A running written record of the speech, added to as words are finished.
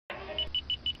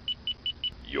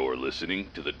You're listening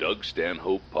to the Doug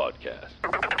Stanhope Podcast.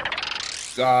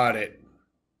 Got it.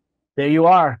 There you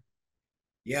are.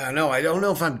 Yeah, no, I don't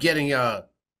know if I'm getting I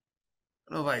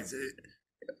don't know if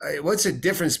what's the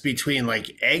difference between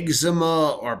like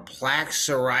eczema or plaque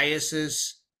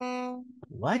psoriasis?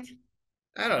 What?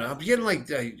 I don't know. I'm getting like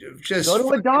just Go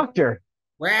to a doctor.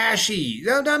 rashy.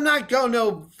 No, I'm not going.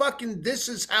 No, fucking. This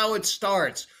is how it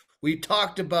starts. We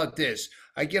talked about this.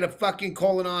 I get a fucking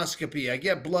colonoscopy. I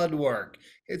get blood work.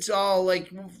 It's all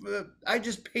like I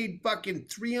just paid fucking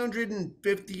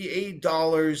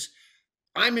 $358.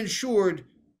 I'm insured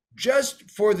just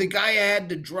for the guy I had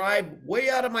to drive way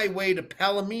out of my way to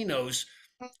Palomino's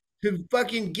to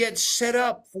fucking get set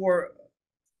up for.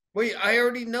 Wait, I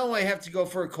already know I have to go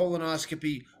for a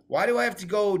colonoscopy. Why do I have to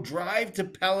go drive to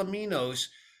Palomino's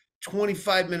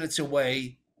 25 minutes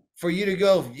away for you to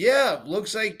go, yeah,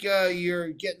 looks like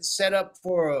you're getting set up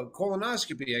for a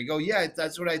colonoscopy? I go, yeah,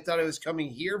 that's what I thought I was coming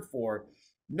here for.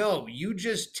 No, you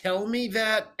just tell me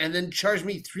that and then charge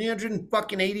me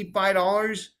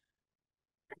 $385?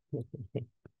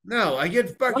 No, I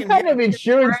get fucking. What kind of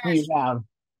insurance do you have?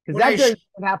 Because When I that doesn't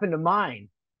happen to mine.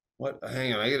 What?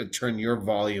 Hang on, I gotta turn your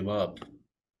volume up.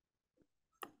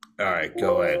 All right,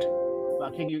 go ahead.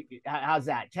 Well, can you? How's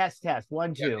that? Test.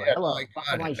 1, 2. Yeah, Hello. I How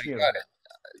got am I it. I shooting? got it.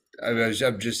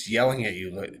 I'm just yelling at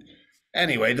you.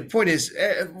 Anyway, the point is,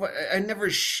 I never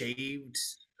shaved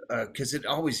because it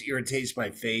always irritates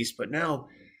my face. But now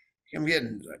I'm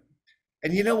getting,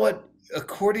 and you know what?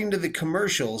 According to the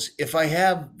commercials, if I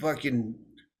have fucking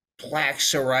plaque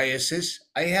psoriasis,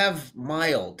 I have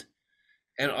mild,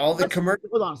 and all the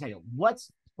commercials. Hold on a second.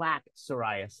 What's plaque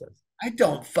psoriasis? I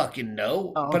don't fucking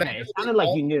know. Oh, But okay. I know It sounded like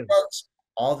you knew.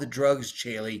 all the drugs,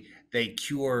 Chaley, they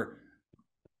cure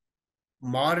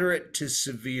moderate to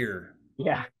severe.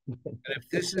 Yeah. And if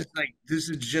this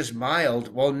is just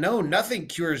mild, well, no, nothing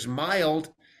cures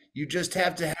mild. You just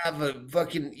have to have a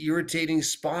fucking irritating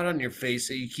spot on your face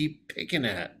that you keep picking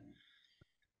at.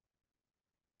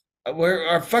 Where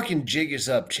our fucking jig is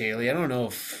up, Chaley. I don't know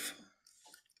if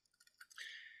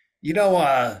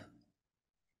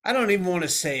I don't even want to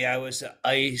say I was an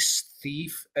ice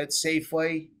thief at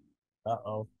Safeway.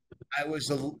 Uh-oh.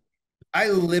 I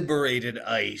liberated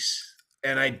ice,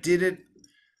 and I did it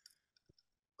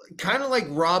kind of like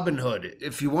Robin Hood.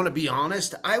 If you want to be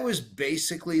honest, I was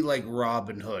basically like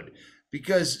Robin Hood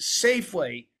because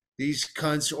Safeway, these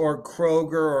cunts, or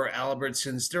Kroger or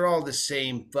Albertsons, they're all the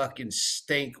same fucking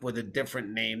stink with a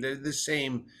different name. They're the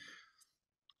same.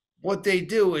 What they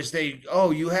do is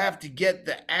you have to get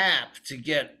the app to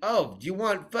get, do you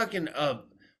want fucking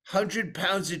 100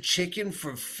 pounds of chicken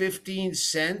for 15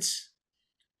 cents?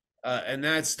 And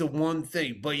that's the one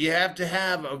thing. But you have to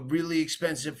have a really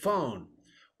expensive phone.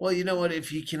 Well, you know what?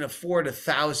 If you can afford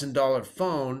 $1,000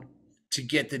 phone to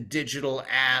get the digital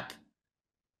app,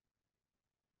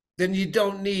 then you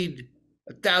don't need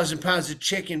 1,000 pounds of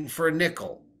chicken for a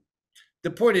nickel. The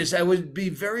point is, I would be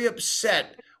very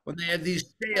upset when they had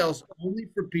these sales only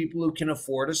for people who can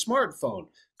afford a smartphone.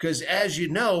 Because as you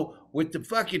know, with the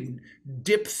fucking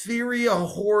diphtheria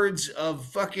hordes of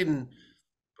fucking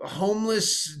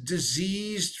homeless,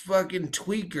 diseased fucking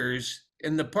tweakers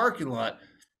in the parking lot,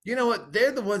 you know what?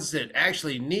 They're the ones that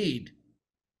actually need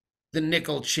the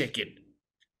nickel chicken.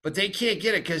 But they can't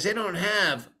get it because they don't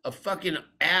have a fucking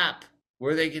app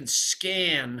where they can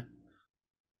scan.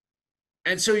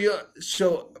 And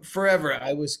so forever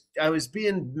I was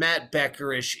being Matt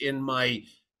Beckerish in my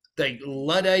like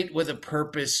Luddite with a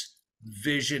purpose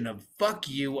vision of fuck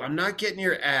you. I'm not getting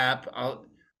your app.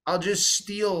 I'll just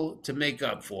steal to make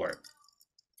up for it.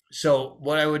 So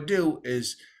what I would do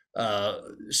is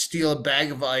steal a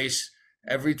bag of ice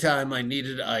every time I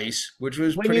needed ice, which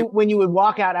was when you would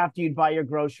walk out after you'd buy your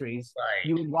groceries, right.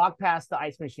 You would walk past the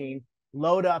ice machine,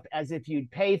 load up as if you'd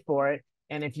paid for it,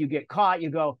 and if you get caught, you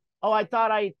go, "Oh, I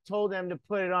thought I told them to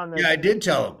put it on the." Yeah, I did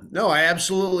tell him. No, I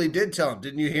absolutely did tell him.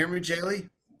 Didn't you hear me, Jaylee?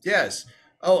 Yes.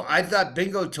 Oh, I thought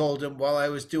Bingo told him while I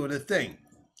was doing a thing.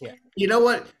 Yeah. You know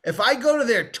what? If I go to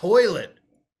their toilet,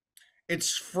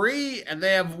 it's free and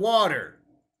they have water.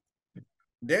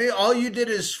 All you did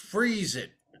is freeze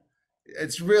it.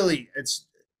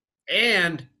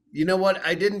 And you know what?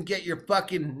 I didn't get your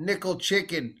fucking nickel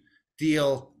chicken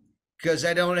deal because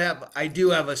I do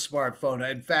have a smartphone.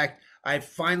 In fact, I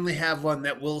finally have one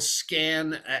that will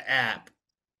scan an app.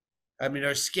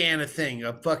 Or scan a thing,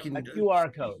 a fucking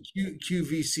QR code,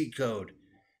 QVC code.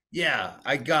 Yeah,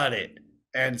 I got it.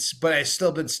 But I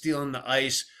still been stealing the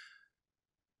ice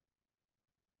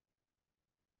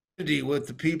with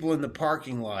the people in the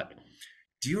parking lot.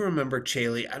 Do you remember,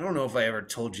 Chaley? I don't know if I ever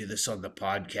told you this on the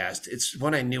podcast. It's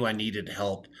when I knew I needed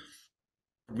help.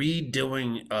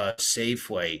 redoing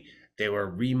Safeway. They were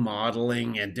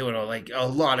remodeling and doing like a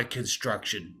lot of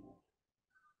construction.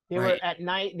 They were Right. at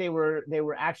night. They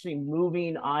were actually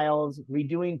moving aisles,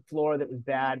 redoing floor that was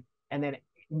bad, and then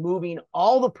moving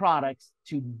all the products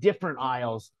to different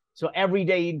aisles. So every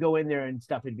day you'd go in there and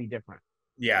stuff would be different.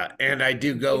 Yeah, and I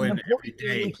do go in every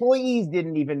day. Employees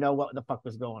didn't even know what the fuck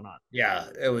was going on. Yeah,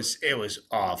 it was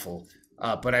awful.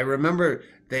 But I remember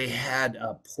they had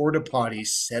porta potties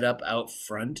set up out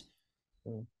front,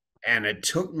 Mm. and it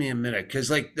took me a minute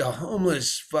because like the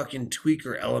homeless fucking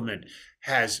tweaker element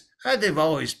they've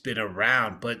always been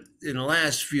around, but in the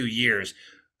last few years,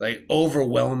 like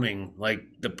overwhelming like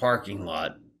the parking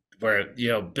lot where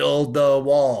build the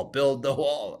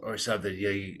wall or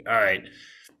something. All right.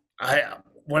 I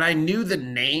When I knew the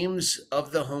names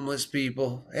of the homeless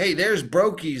people, hey, there's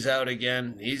Brokey's out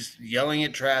again. He's yelling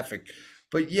at traffic.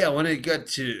 But yeah, when it got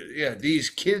to these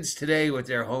kids today with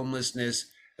their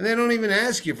homelessness, and they don't even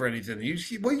ask you for anything. You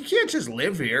can't just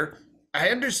live here. I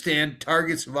understand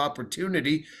targets of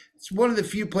opportunity. It's one of the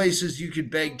few places you could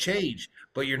beg change,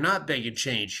 but you're not begging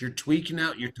change. You're tweaking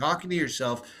out. You're talking to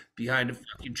yourself behind a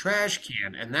fucking trash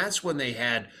can, and that's when they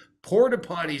had porta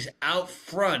potties out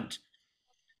front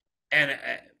and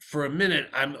for a minute,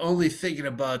 I'm only thinking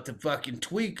about the fucking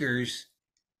tweakers.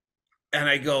 And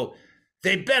I go,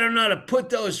 they better not have put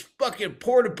those fucking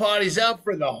porta potties out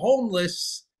for the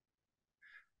homeless.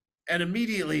 And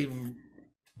immediately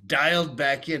dialed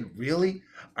back in. Really?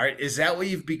 All right, is that what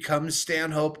you've become,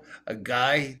 Stanhope? A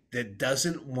guy that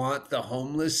doesn't want the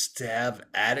homeless to have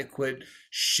adequate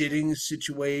shitting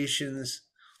situations?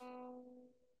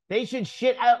 They should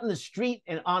shit out in the street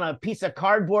and on a piece of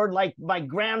cardboard like my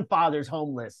grandfather's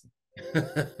homeless.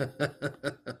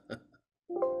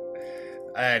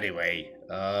 Anyway,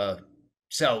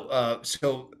 so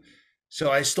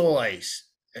I stole ice,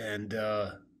 and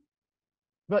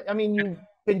But I mean, you've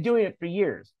been doing it for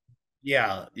years,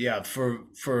 yeah,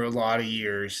 for a lot of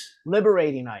years.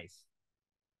 liberating ice.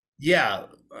 Yeah,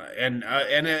 and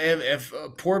if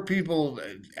poor people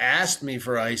asked me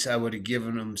for ice, I would have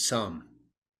given them some.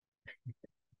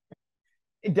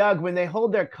 Doug, when they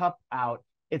hold their cup out,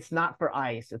 it's not for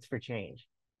ice, it's for change.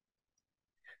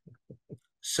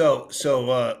 So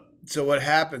what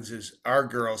happens is our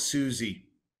girl Susie,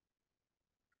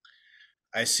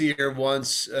 I see her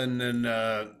once, and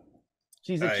then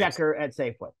She's a I checker at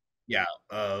Safeway. yeah,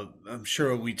 I'm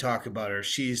sure we talk about her.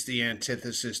 She's the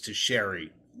antithesis to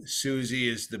Sherry. Susie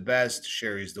is the best.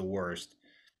 Sherry's the worst.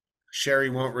 Sherry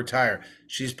won't retire.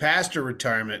 She's past her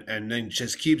retirement and then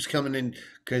just keeps coming in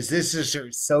because this is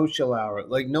her social hour.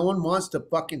 Like, no one wants to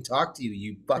fucking talk to you,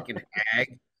 you fucking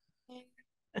hag.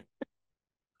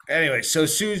 Anyway, so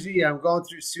Susie, I'm going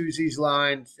through Susie's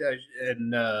line,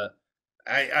 and I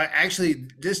actually,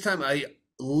 this time I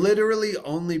literally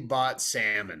only bought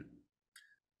salmon.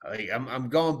 I'm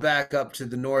going back up to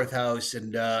the North House,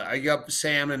 and I got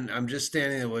salmon. I'm just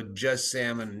standing there with just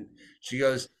salmon. She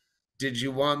goes, "Did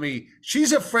you want me?"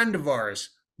 She's a friend of ours,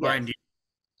 mind Yes.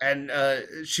 you,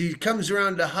 and she comes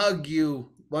around to hug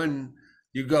you when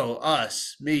you go,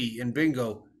 us, me, and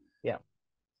Bingo. Yeah.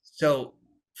 So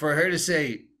for her to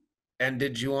say, "And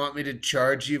did you want me to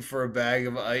charge you for a bag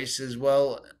of ice as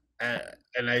well?" Uh,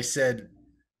 and I said,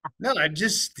 "No, I'd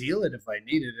just steal it if I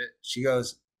needed it." She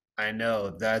goes, "I know.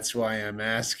 That's why I'm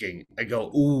asking." I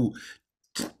go, "Ooh,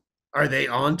 are they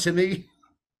on to me?"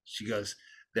 She goes,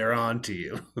 "They're on to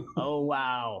you." Oh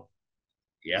wow.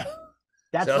 Yeah.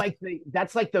 That's So, like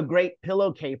the great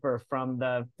pillow caper from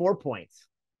the 4 Points.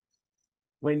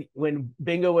 When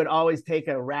Bingo would always take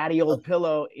a ratty old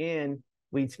pillow in,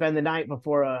 we'd spend the night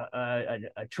before a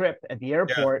trip at the yeah.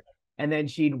 airport, and then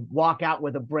she'd walk out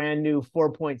with a brand new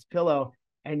 4 Points pillow.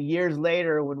 And years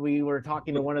later, when we were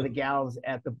talking to one of the gals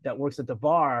that works at the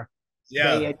bar,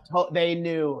 Yeah. they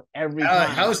knew every time,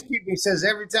 Housekeeping says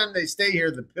every time they stay here,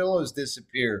 the pillows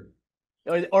disappear.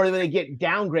 or they get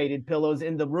downgraded pillows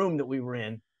in the room that we were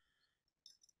in.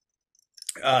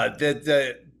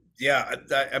 Yeah,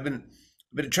 I've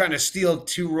been trying to steal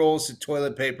 2 rolls of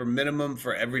toilet paper minimum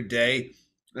for every day.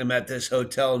 I'm at this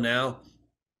hotel now,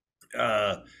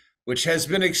 uh, which has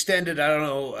been extended. I don't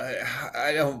know.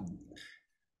 I don't.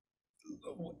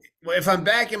 If I'm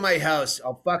back in my house,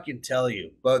 I'll fucking tell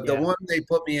you. But the Yeah. one they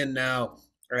put me in now,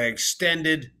 I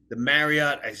extended the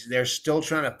Marriott. They're still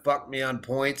trying to fuck me on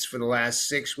points for the last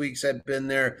 6 weeks I've been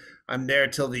there. I'm there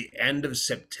till the end of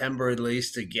September at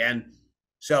least again.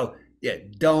 So yeah,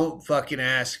 don't fucking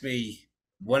ask me.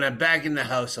 When I'm back in the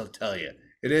house, I'll tell you.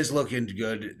 It is looking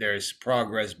good. There's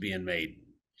progress being made.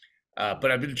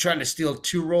 But I've been trying to steal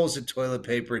 2 rolls of toilet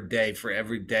paper a day for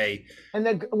every day. And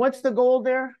then what's the goal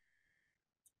there?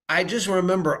 I just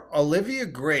remember Olivia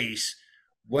Grace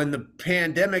when the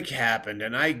pandemic happened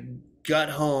and I got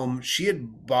home, she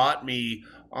had bought me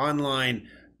online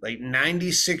like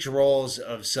 96 rolls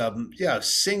of some, yeah,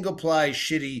 single ply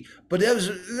shitty, but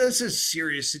that's a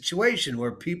serious situation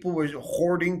where people were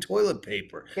hoarding toilet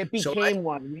paper. It So became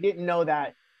one. We didn't know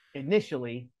that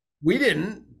initially. we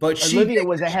didn't, but she did Olivia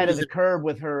was 'cause she ahead of was the curve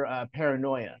with her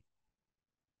paranoia.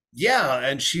 yeah,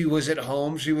 and she was at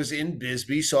home. She was in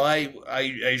Bisbee, so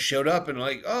I showed up and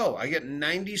like, oh, I get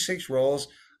 96 rolls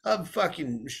of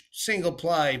fucking single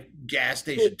ply gas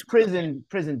station Prison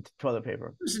toilet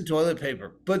paper. toilet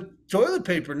paper, but toilet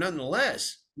paper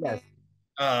nonetheless. Yes.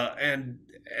 And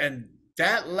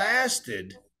that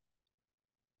lasted.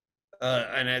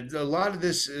 A lot of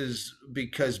this is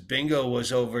because Bingo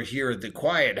was over here at the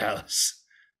Quiet House,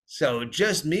 so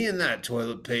just me and that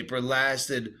toilet paper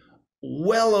lasted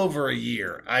well over a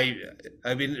year. I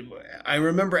mean, I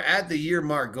remember at the year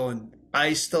mark going,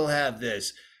 I still have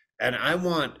this, and I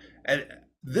want, and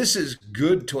this is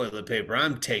good toilet paper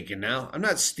I'm taking now. I'm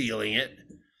not stealing it.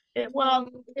 Well,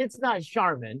 it's not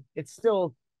Charmin. It's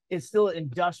still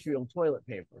industrial toilet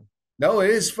paper. No,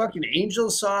 it is fucking Angel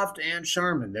Soft and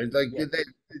Charmin. They're like Yeah.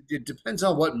 it depends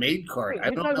on what made card. Wait, I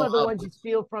you're don't talking know about the how. ones you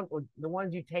steal from, or the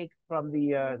ones you take from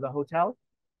the hotel?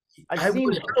 I've I seen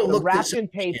would have to the look this wrapped up. in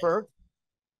paper.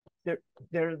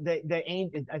 The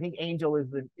Angel. I think Angel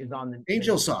is on the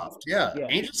Angel Soft, yeah. yeah.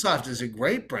 Angel Soft is a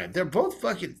great brand. They're both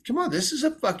fucking, come on, this is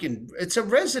a fucking, it's a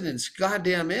residence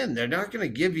goddamn inn. They're not going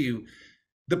to give you,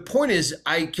 the point is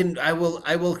I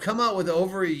will come out with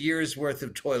over a year's worth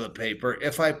of toilet paper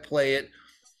if I play it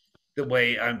the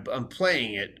way I'm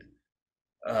playing it.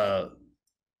 Uh,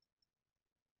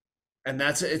 and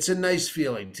it's a nice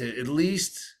feeling to at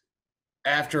least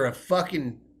after a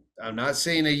fucking, I'm not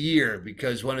saying a year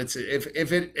because when it's if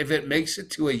it makes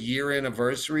it to a year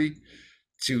anniversary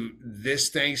to this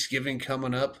Thanksgiving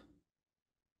coming up,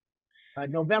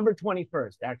 November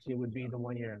 21st actually would be the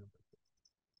 1 year.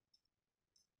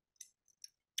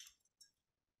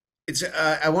 it's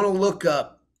I want to look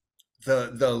up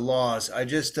the laws. I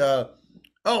just oh,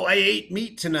 I ate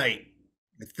meat tonight.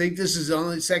 I think this is the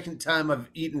only second time I've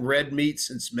eaten red meat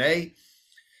since May.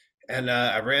 And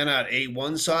I ran out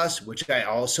A1 sauce, which I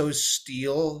also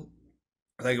steal.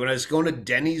 Like when I was going to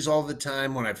Denny's all the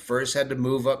time, when I first had to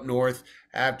move up north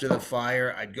after the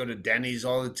fire, I'd go to Denny's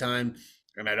all the time,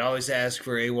 and I'd always ask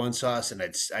for A1 sauce, and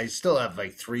I still have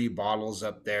like 3 bottles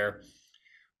up there.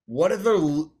 What are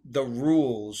the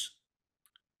rules?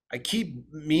 I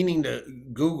keep meaning to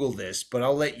Google this, but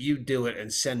I'll let you do it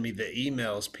and send me the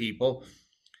emails, people,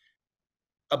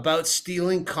 about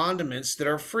stealing condiments that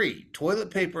are free.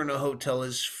 Toilet paper in a hotel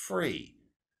is free.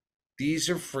 These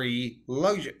are free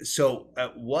luxury. So,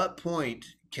 at what point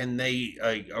can they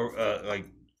like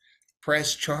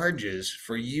press charges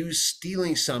for you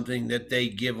stealing something that they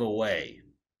give away?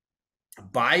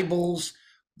 Bibles,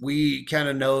 we kind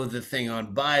of know the thing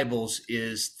on Bibles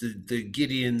is the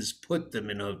Gideons put them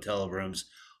in hotel rooms,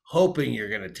 hoping you're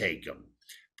going to take them.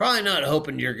 Probably not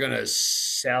hoping you're going to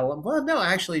sell them. Well, no,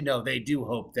 actually, no, they do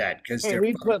hope that because Hey, they're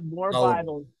we put more gullible.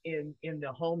 Bibles in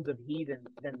the homes of heathen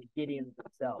than the Gideons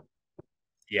themselves.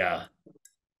 Yeah.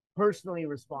 Personally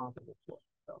responsible for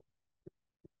it.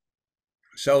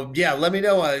 So yeah, let me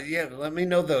know. Let me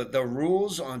know the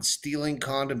rules on stealing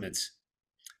condiments.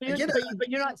 But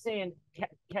you're not saying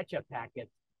ketchup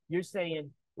packets. You're saying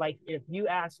like if you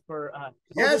ask for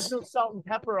there's Yes. no salt and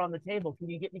pepper on the table. Can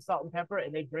you get me salt and pepper?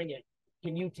 And they bring it.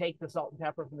 Can you take the salt and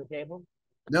pepper from the table?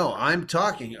 No, I'm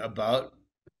talking about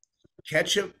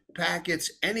ketchup packets,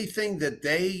 anything that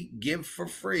they give for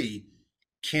free.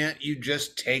 Can't you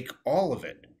just take all of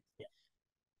it?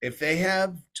 If they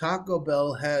have Taco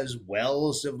Bell has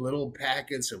wells of little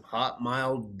packets of hot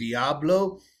mild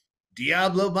Diablo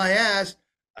my ass,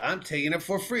 I'm taking it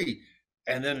for free.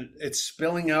 And then it's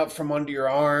spilling out from under your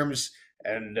arms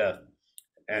and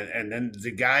then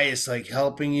the guy is like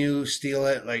helping you steal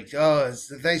it like, oh,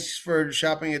 thanks for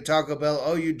shopping at Taco Bell.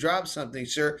 Oh, you dropped something,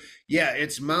 sir. Yeah,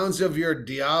 it's mounds of your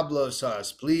Diablo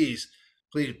sauce. Please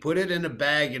put it in a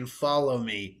bag and follow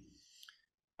me.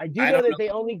 I do I know don't that know. they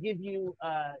only give you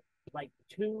like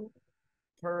 2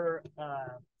 per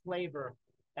flavor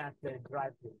at the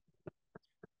drive-thru.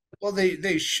 Well,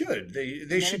 they should.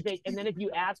 They should. And then if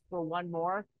you ask for one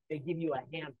more, they give you a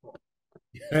handful.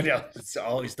 I know it's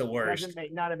always the worst.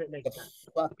 None of it makes The sense.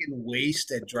 fucking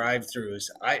waste at drive-throughs.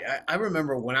 I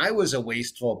remember when I was a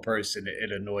wasteful person,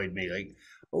 it annoyed me. Like,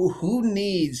 oh, who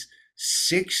needs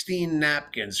 16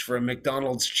 napkins for a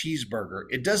McDonald's cheeseburger?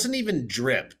 It doesn't even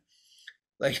drip.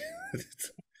 Like,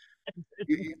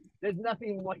 There's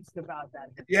nothing moist about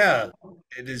that. Yeah,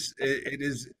 it is. It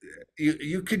is.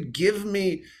 You could give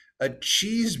me a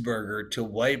cheeseburger to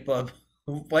wipe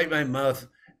my mouth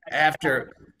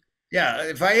after. Yeah,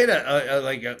 if I had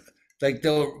like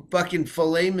the fucking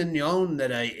filet mignon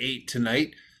that I ate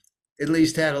tonight, at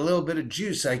least had a little bit of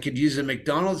juice. I could use a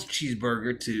McDonald's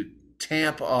cheeseburger to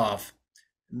tamp off,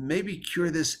 maybe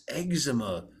cure this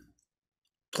eczema.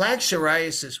 Plaque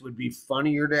psoriasis would be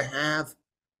funnier to have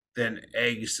than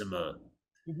eczema.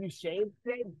 Did you shave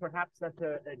today? Perhaps that's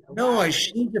a No, I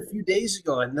shaved a few days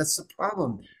ago, and that's the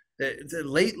problem.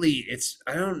 Lately,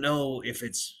 I don't know if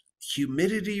it's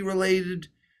humidity related.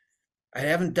 I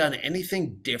haven't done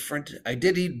anything different. I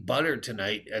did eat butter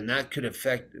tonight, and that could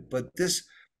affect it. But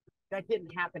that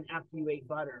didn't happen after you ate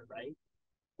butter, right?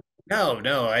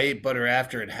 no, I ate butter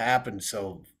after it happened.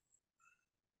 So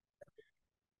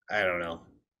I don't know.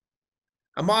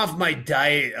 I'm off my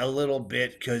diet a little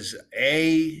bit because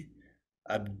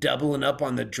I'm doubling up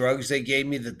on the drugs they gave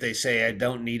me that they say I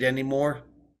don't need anymore.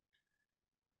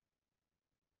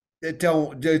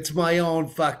 It's my own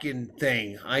fucking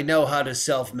thing. I know how to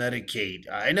self-medicate.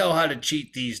 I know how to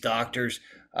cheat these doctors.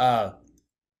 But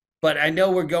I know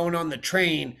we're going on the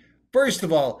train. First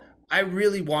of all, I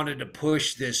really wanted to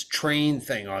push this train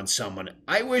thing on someone.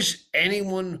 I wish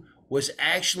anyone was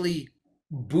actually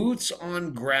boots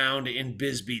on ground in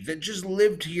Bisbee that just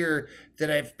lived here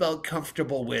that I felt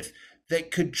comfortable with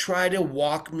that could try to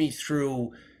walk me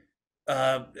through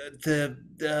the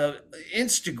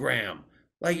Instagram.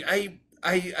 Like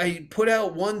I put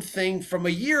out one thing from a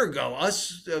year ago,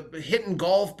 us hitting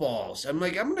golf balls. I'm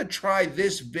like, I'm gonna try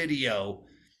this video,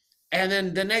 and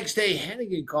then the next day,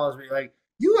 Hennigan calls me like,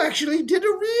 "You actually did a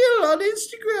reel on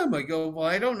Instagram." I go, "Well,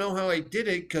 I don't know how I did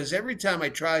it because every time I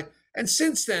try." And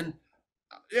since then,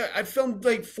 yeah, I filmed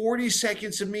like 40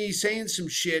 seconds of me saying some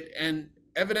shit, and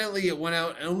evidently it went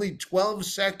out. And only 12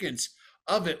 seconds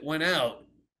of it went out.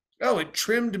 Oh, it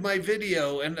trimmed my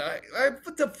video, and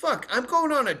what the fuck? I'm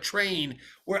going on a train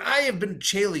where I have been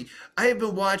I have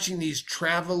been watching these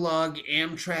travelogue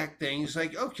Amtrak things.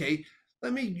 Like, okay,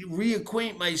 let me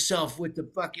reacquaint myself with the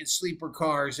fucking sleeper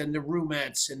cars and the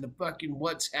roomettes and the fucking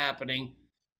what's happening.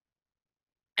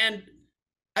 And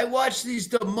I watch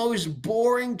the most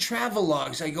boring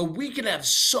travelogues. I go, we could have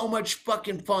so much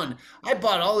fucking fun. I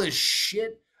bought all this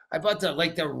shit. I bought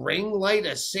the ring light,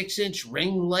 a 6-inch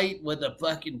ring light with a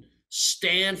fucking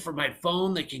stand for my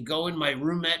phone that can go in my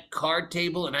roomette card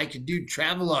table, and I can do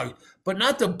travelogue, but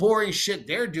not the boring shit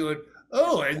they're doing.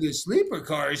 Oh, and the sleeper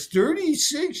car is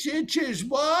 36 inches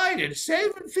wide and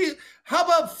 7 feet. How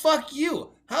about fuck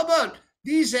you? How about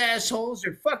these assholes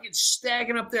are fucking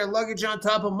stacking up their luggage on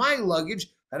top of my luggage,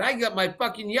 and I got my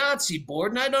fucking Yahtzee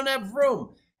board and I don't have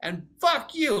room. And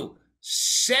fuck you.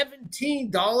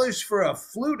 $17 for a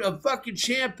flute of fucking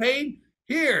champagne?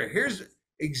 Here's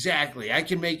exactly. I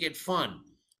can make it fun.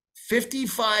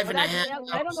 55 and a half.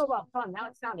 I don't know about fun. Now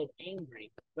it sounded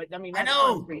angry. But I mean, that's I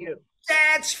know. fun for you.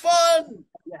 That's fun.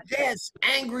 Yes,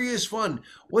 angry is fun.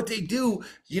 What they do,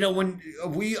 when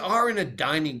we are in a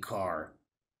dining car,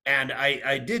 and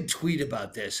I did tweet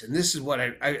about this, and this is what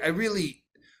I really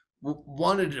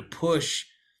wanted to push.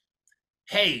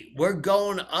 Hey, we're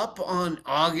going up on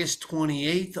August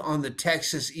 28th on the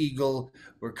Texas Eagle.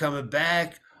 We're coming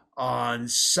back on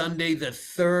Sunday the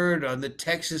 3rd on the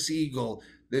Texas Eagle.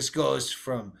 This goes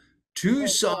from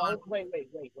Tucson. Wait.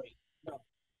 No,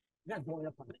 you're not going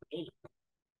up on the 8th.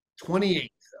 28th.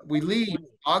 We leave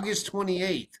August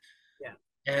 28th. Yeah.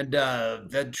 And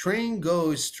the train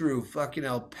goes through fucking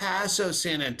El Paso,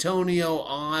 San Antonio,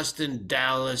 Austin,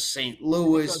 Dallas, St.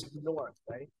 Louis. It goes north,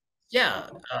 right? Yeah.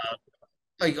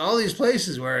 Like all these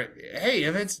places where, hey,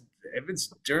 if it's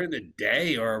during the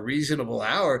day or a reasonable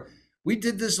hour, we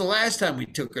did this the last time we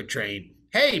took a train.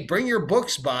 Hey, bring your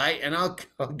books by, and I'll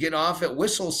get off at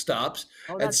whistle stops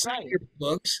and sign your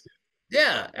books.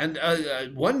 Yeah, and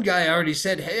one guy already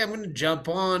said, "Hey, I'm going to jump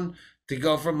on to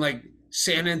go from like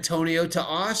San Antonio to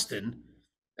Austin,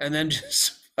 and then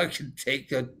just fucking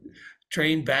take a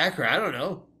train back, or I don't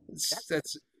know.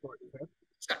 That's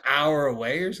an hour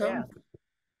away or something." Yeah.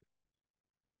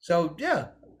 So yeah,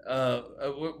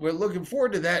 we're looking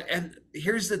forward to that. And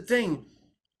here's the thing: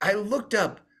 I looked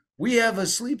up. We have a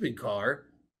sleeping car,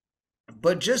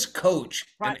 but just coach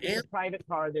a private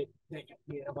car that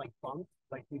like bunk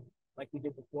like we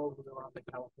did before when we were on the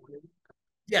California.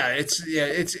 Yeah,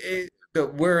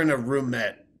 we're in a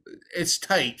roomette. It's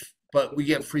tight, but we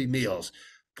get free meals.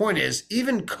 Point is,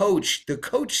 even the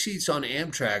coach seats on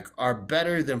Amtrak are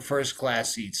better than first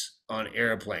class seats on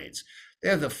airplanes. They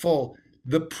have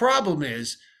the problem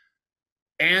is,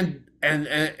 and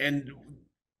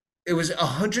it was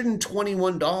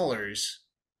 $121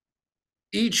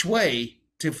 each way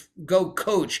to go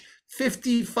coach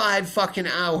 55 fucking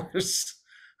hours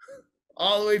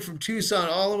all the way from Tucson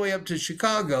all the way up to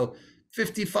Chicago,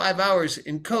 55 hours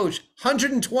in coach,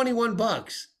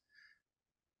 $121.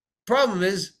 Problem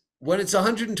is, when it's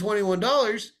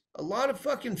 $121, a lot of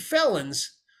fucking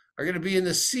felons are going to be in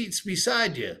the seats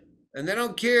beside you. And they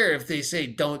don't care if they say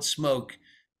don't smoke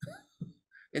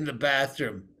in the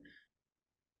bathroom.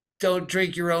 Don't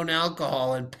drink your own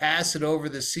alcohol and pass it over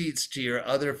the seats to your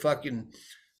other fucking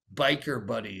biker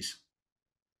buddies.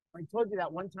 I told you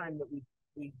that one time that we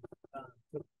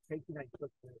Tracy and I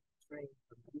took the train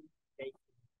from Union Station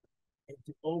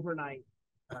into overnight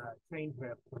train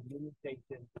trip from Union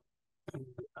Station to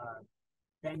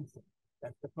Benson.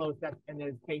 That's the closest, and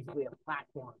there's basically a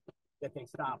platform that they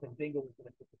stop, and Bingo was going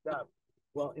to pick us up.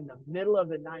 Well, in the middle of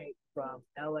the night from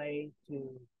LA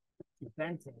to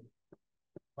Benson,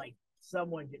 like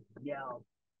someone just yelled,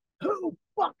 "Who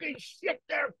fucking shit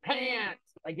their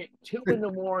pants?" Like at 2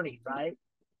 a.m, right?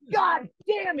 God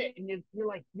damn it! And you're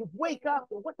like, you wake up,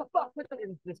 and what the fuck?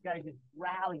 And this guy just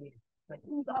rallying, like,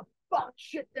 who the fuck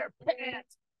shit their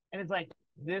pants? And it's like,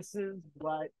 this is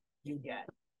what you get.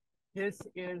 This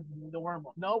is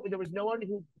normal. No, there was no one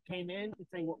who came in to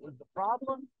say what was the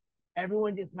problem.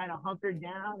 Everyone just kind of hunkered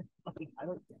down. Like,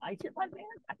 I shit my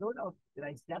pants? I don't know. Did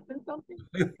I step in something?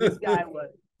 This guy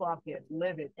was fucking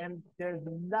livid. And there's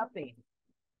nothing.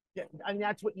 I mean,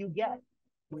 that's what you get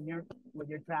when you're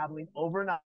traveling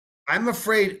overnight. I'm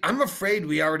afraid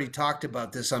we already talked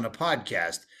about this on a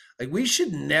podcast. Like, we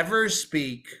should never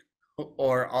speak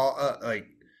or all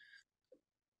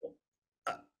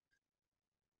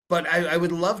but I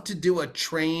would love to do a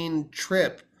train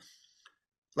trip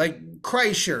like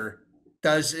Kreischer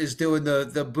is doing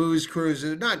the booze cruise,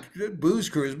 not booze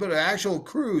cruise, but an actual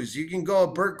cruise. You can go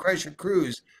a Bert Kreischer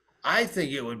cruise. I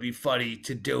think it would be funny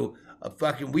to do a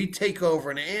fucking, we take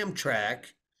over an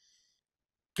Amtrak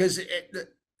because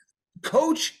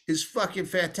Coach is fucking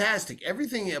fantastic.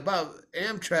 Everything about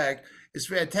Amtrak is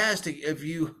fantastic if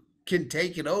you can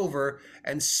take it over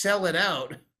and sell it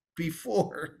out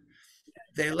before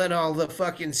they let all the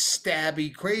fucking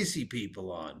stabby crazy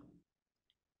people on.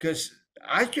 Because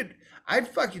I've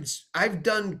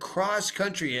done cross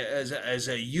country as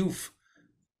a youth.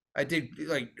 I did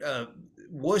like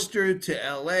Worcester to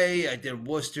LA. I did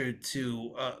Worcester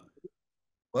to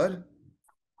what?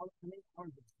 How many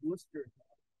hours was Worcester?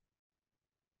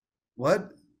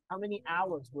 What? How many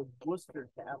hours was Worcester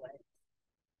to LA?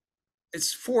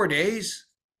 It's 4 days.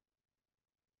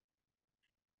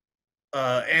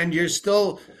 And you're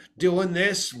still doing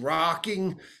this,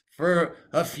 rocking for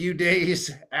a few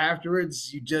days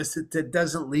afterwards. It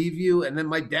doesn't leave you. And then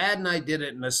my dad and I did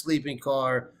it in a sleeping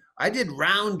car. I did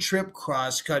round trip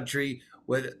cross country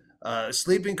with a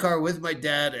sleeping car with my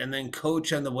dad and then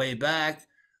coach on the way back.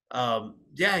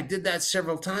 Yeah, I did that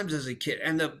several times as a kid.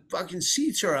 And the fucking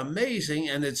seats are amazing.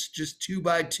 And it's just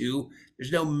 2x2.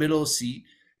 There's no middle seat.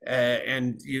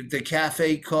 The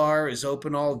cafe car is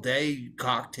open all day,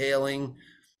 cocktailing.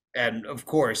 And of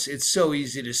course, it's so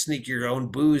easy to sneak your own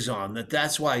booze on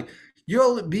that's why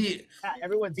you'll be. Yeah,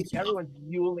 everyone's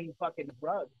muling fucking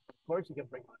drugs. Of course, you can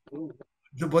bring on booze.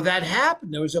 Well, that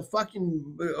happened. There was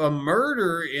a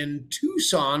murder in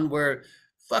Tucson where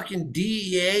fucking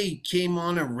DEA came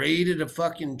on and raided a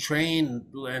fucking train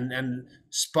and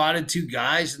spotted two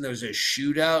guys, and there was a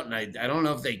shootout. And I don't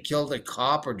know if they killed a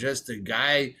cop or just a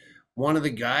guy, one of the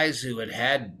guys who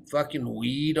had fucking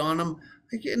weed on him.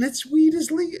 Like, and it's weed is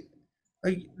legal.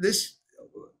 Like this,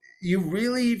 you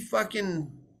really fucking,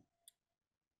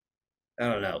 I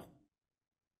don't know.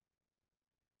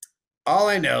 All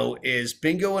I know is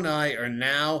Bingo and I are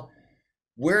now,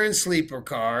 we're in sleeper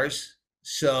cars.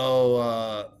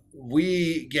 So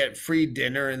we get free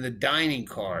dinner in the dining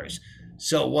cars.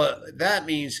 So what that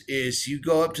means is you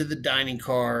go up to the dining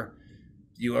car,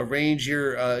 you arrange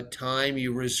your time,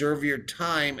 you reserve your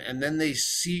time, and then they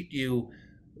seat you.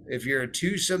 If you're a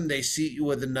twosome, they seat you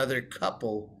with another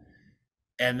couple.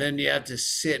 And then you have to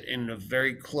sit in a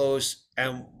very close,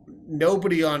 and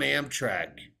nobody on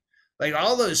Amtrak. Like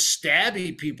all those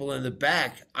stabby people in the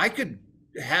back, I could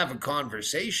have a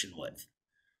conversation with.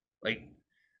 Like,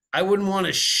 I wouldn't want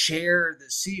to share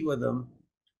the seat with them,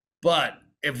 but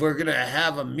if we're going to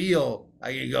have a meal,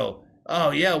 I can go,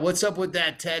 oh, yeah, what's up with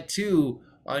that tattoo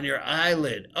on your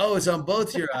eyelid? Oh, it's on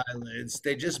both your eyelids.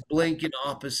 They just blink in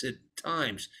opposite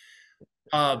times.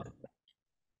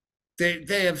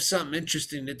 They have something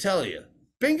interesting to tell you.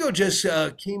 Bingo just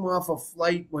came off a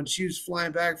flight when she was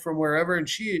flying back from wherever, and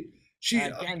she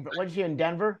Denver. Wasn't she in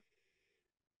Denver?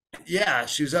 Yeah,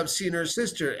 she was up seeing her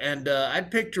sister, and I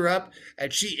picked her up,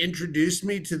 and she introduced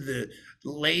me to the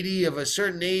lady of a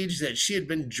certain age that she had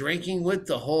been drinking with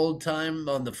the whole time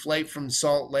on the flight from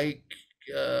Salt Lake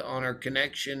on our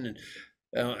connection,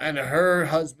 and her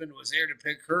husband was there to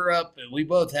pick her up, and we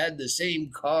both had the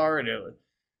same car, and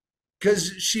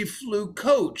because she flew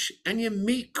coach, and you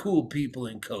meet cool people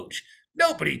in coach.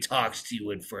 Nobody talks to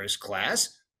you in first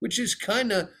class, which is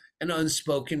kind of an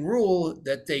unspoken rule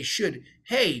that they should.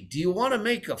 Hey, do you want to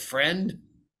make a friend?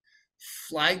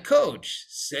 Fly coach,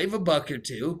 save a buck or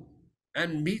two,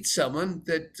 and meet someone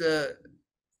that,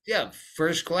 yeah,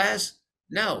 first class.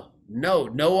 No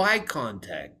eye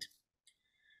contact.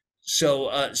 So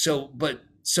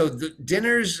the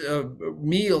dinners,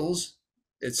 meals,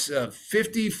 it's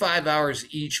 55 hours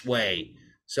each way.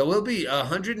 So it'll be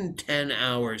 110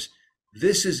 hours.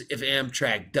 This is if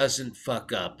Amtrak doesn't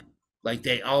fuck up like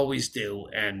they always do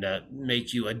and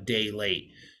make you a day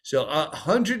late. So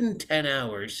 110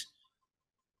 hours.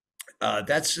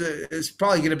 That's it's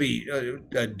probably going to be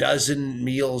a dozen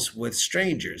meals with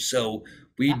strangers. So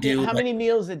we do How like many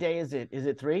meals a day is it? Is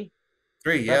it three?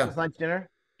 three. Yeah. Breakfast, lunch, dinner?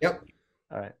 Yep.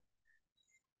 All right.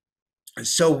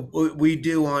 So what we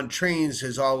do on trains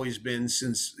has always been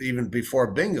since even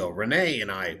before bingo. Renee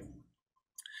and I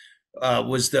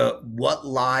was the what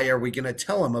lie are we going to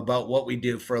tell them about what we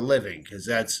do for a living? Because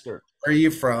that's Sure. where are you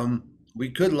from?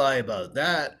 We could lie about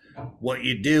that. What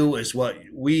you do is what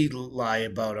we lie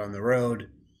about on the road.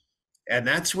 And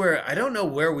that's where I don't know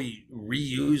where we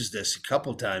reused this a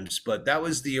couple times, but that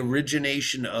was the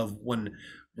origination of when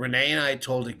Renee and I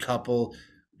told a couple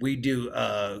we do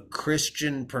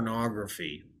Christian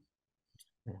pornography,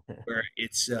 where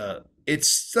it's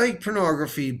like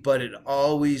pornography, but it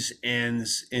always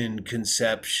ends in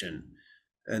conception,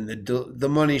 and the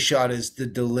money shot is the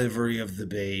delivery of the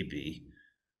baby.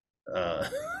 Uh,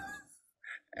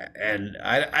 and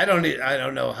I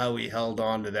don't know how we held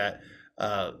on to that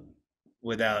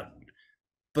without.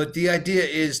 But the idea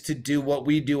is to do what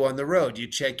we do on the road. You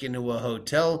check into a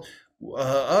hotel.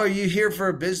 Oh, are you here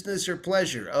for business or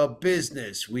pleasure?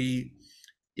 Business. We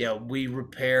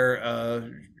repair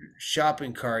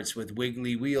shopping carts with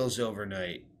wiggly wheels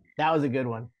overnight. That was a good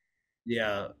one.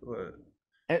 Yeah.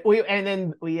 And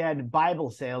then we had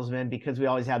Bible salesmen because we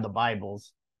always had the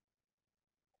Bibles.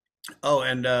 Oh,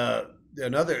 and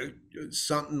another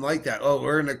something like that. Oh,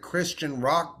 we're in a Christian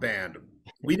rock band.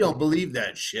 We don't believe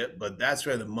that shit, but that's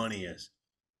where the money is.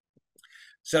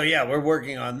 So yeah, we're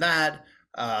working on that.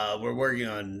 We're working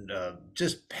on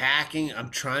just packing. I'm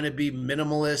trying to be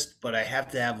minimalist, but I have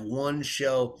to have one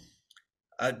show.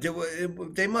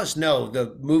 They must know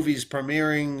the movie's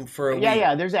premiering for a week.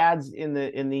 Yeah. There's ads in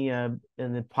the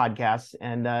podcast,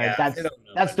 and Yeah,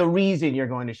 that's the reason you're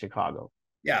going to Chicago.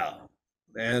 Yeah,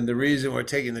 and the reason we're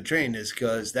taking the train is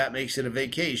because that makes it a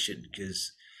vacation.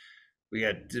 Because we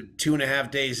got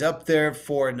 2.5 days up there,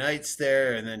 4 nights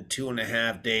there, and then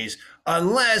 2.5 days,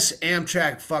 unless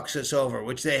Amtrak fucks us over,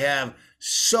 which they have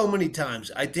so many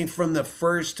times. I think from the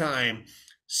first time,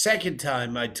 second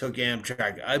time I took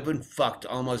Amtrak, I've been fucked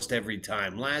almost every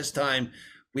time. Last time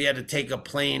we had to take a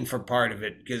plane for part of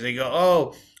it because they go,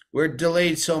 oh, we're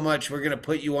delayed so much, we're going to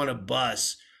put you on a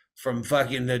bus from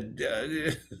fucking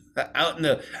the out in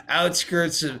the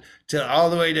outskirts to all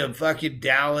the way to fucking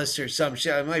Dallas or some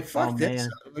shit. I'm like, fuck this.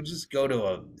 We'll just go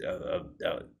to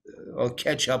I'll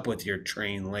catch up with your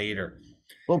train later.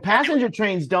 Well, passenger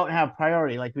trains don't have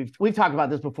priority. Like we've talked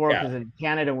about this before because in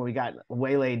Canada, when we got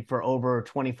waylaid for over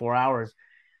 24 hours,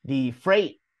 the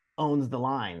freight owns the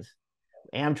lines.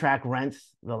 Amtrak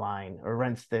rents the line or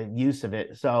rents the use of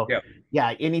it. So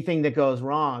yeah, anything that goes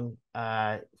wrong,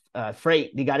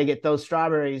 freight, you got to get those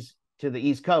strawberries to the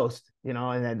East Coast,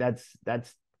 and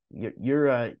that's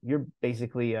you're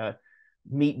basically a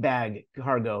meat bag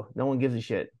cargo. No one gives a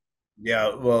shit.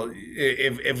 Yeah, well,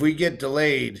 if we get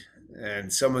delayed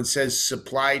and someone says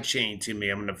supply chain to me,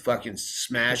 I'm gonna fucking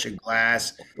smash a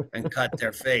glass and cut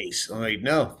their face. I'm like,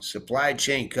 no, supply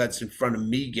chain cuts in front of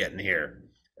me getting here,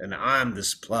 and I'm the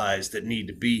supplies that need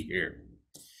to be here.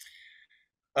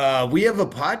 We have a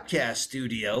podcast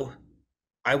studio.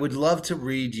 I would love to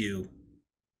read you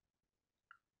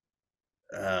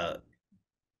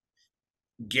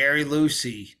Gary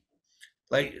Lucy.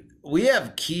 Like, we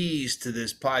have keys to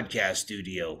this podcast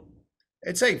studio.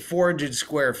 It's like 400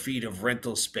 square feet of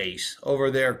rental space over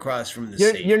there across from the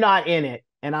safe. You're not in it,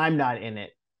 and I'm not in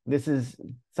it. This is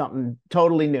something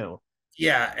totally new.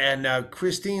 Yeah, and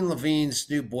Christine Levine's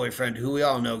new boyfriend, who we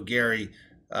all know, Gary,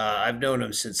 I've known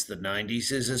him since the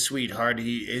 90s, is a sweetheart.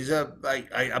 He is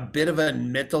a bit of a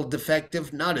mental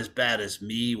defective, not as bad as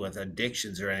me with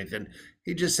addictions or anything.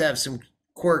 He just has some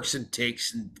quirks and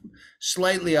tics, and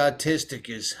slightly autistic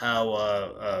is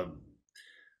how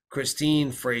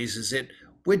Christine phrases it,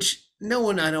 which no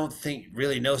one I don't think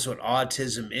really knows what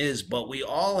autism is, but we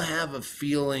all have a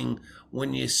feeling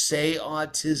when you say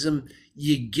autism,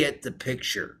 you get the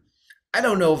picture. I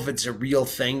don't know if it's a real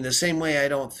thing, the same way I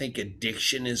don't think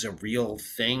addiction is a real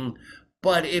thing,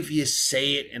 but if you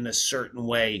say it in a certain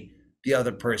way, the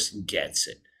other person gets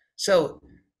it. So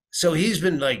he's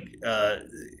been like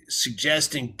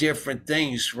suggesting different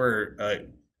things for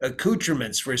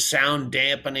accoutrements for sound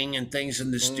dampening and things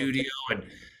in the studio, and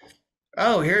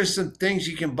oh, here's some things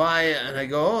you can buy. And I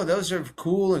go, oh, those are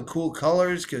cool and cool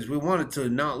colors because we want it to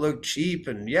not look cheap.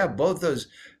 And yeah, both those,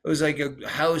 it was like a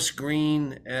house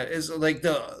green, it's like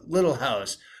the little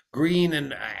house, green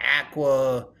and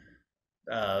aqua.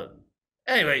 Uh,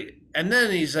 anyway, and then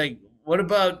he's like, what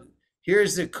about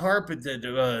here's the carpet that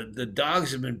the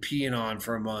dogs have been peeing on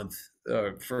for a month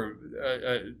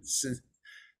since.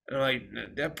 And I'm like,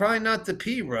 that's probably not the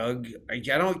pee rug. I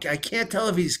can't tell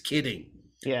if he's kidding.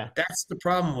 Yeah. That's the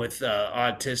problem with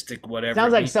autistic whatever.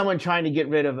 Sounds like someone trying to get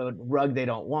rid of a rug they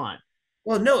don't want.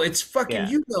 Well, no, it's fucking, Yeah.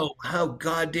 you know how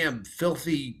goddamn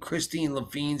filthy Christine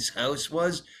Levine's house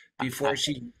was before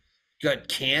she got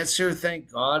cancer,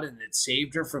 thank God, and it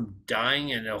saved her from dying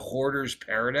in a hoarder's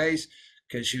paradise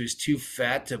because she was too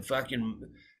fat to fucking.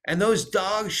 And those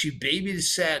dogs, she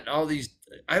babysat all these.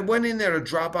 I went in there to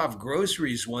drop off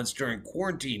groceries once during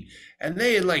quarantine, and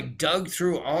they had like dug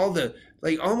through all the,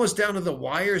 like almost down to the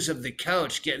wires of the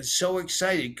couch, getting so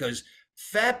excited because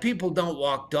fat people don't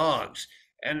walk dogs.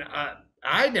 And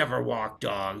I never walked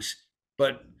dogs,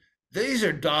 but these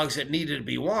are dogs that needed to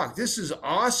be walked. This is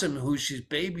awesome who she's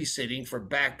babysitting for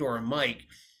Backdoor Mike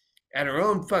and her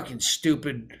own fucking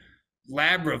stupid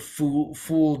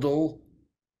Labradoodle.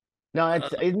 No,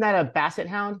 isn't that a Basset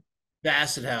Hound?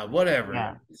 Basset Hound, whatever.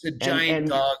 Yeah. It's a giant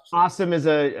dog. Awesome is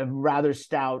a rather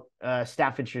stout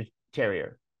Staffordshire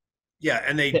Terrier. Yeah,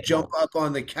 and they jump up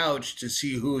on the couch to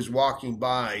see who's walking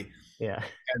by. Yeah.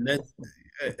 And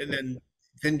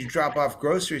then you drop off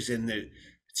groceries and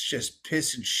it's just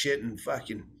piss and shit and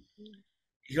fucking,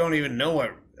 you don't even know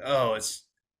what.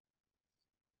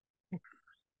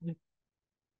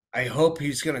 I hope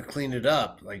he's gonna clean it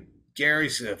up. Like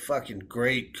Gary's a fucking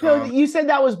great No, you said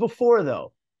that was before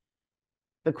though.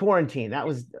 The quarantine. That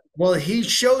was. Well, he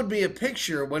showed me a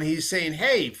picture when he's saying,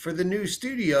 hey, for the new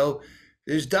studio,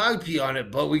 there's dog pee on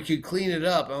it, but we could clean it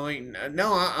up. I'm like,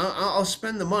 no, I'll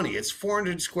spend the money. It's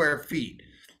 400 square feet.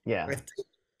 Yeah. I think,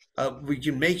 we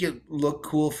can make it look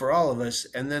cool for all of us.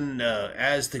 And then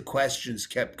as the questions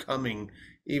kept coming,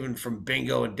 even from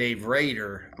Bingo and Dave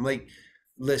Rader, I'm like,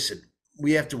 listen,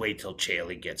 we have to wait till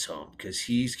Chaley gets home because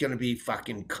he's going to be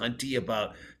fucking cunty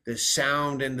about the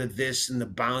sound and the this and the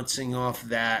bouncing off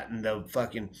that and the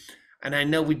fucking. And I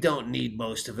know we don't need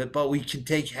most of it, but we can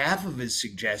take half of his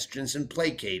suggestions and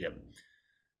placate him.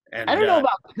 And, I don't know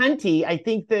about cunty. I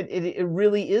think that it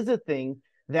really is a thing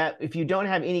that if you don't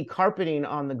have any carpeting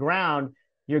on the ground,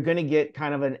 you're going to get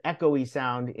kind of an echoey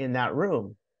sound in that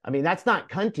room. I mean, that's not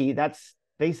cunty. That's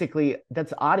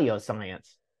audio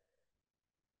science.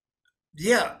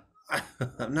 Yeah,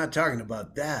 I'm not talking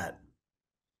about that.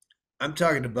 I'm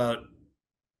talking about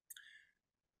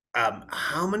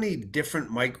how many different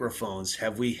microphones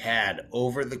have we had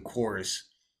over the course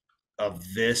of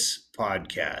this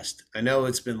podcast? I know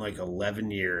it's been like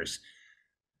 11 years,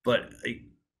 but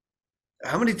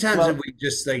how many times have we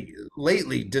just like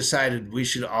lately decided we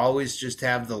should always just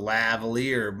have the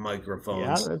lavalier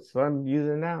microphones? Yeah, that's what I'm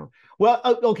using now. Well,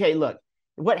 okay, look,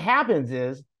 what happens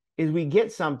is we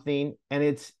get something and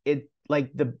it's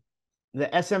like the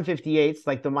SM58s,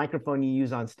 like the microphone you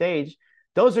use on stage,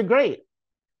 those are great,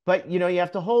 but you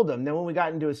have to hold them. Then when we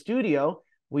got into a studio,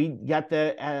 we got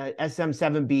the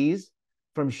SM7Bs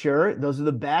from Shure. Those are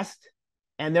the best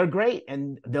and they're great.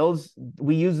 And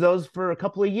we use those for a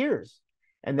couple of years.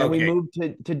 And then we moved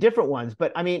to different ones.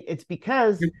 But I mean, it's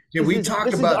because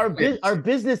our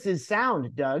business is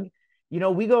sound, Doug.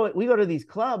 We go to these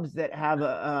clubs that have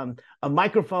a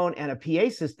microphone and a PA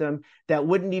system that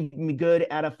wouldn't even be good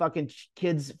at a fucking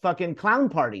kid's fucking clown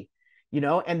party,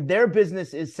 and their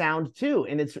business is sound too.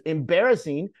 And it's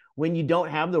embarrassing when you don't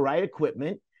have the right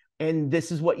equipment. And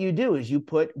this is what you do is you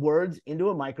put words into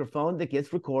a microphone that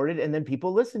gets recorded and then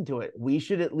people listen to it. We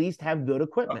should at least have good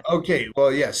equipment. Okay.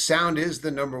 Well, yeah, sound is the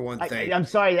number one thing. I'm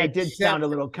sorry, that did sound a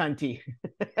little cunty.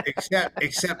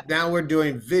 except now we're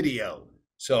doing video.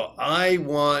 So I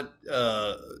want,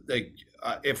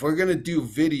 if we're going to do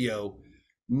video,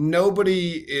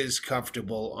 nobody is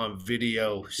comfortable on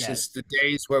video since the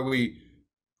days where we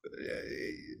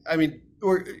I mean,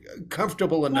 we're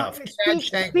comfortable enough. Chad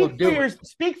Shank will do it.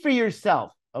 Speak for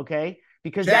yourself, okay?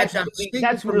 Because Chad, I'm speaking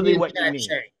that's for me really and what you Chad mean.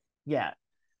 Shank. Yeah.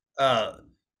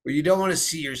 Where you don't want to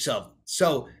see yourself.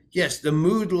 So yes, the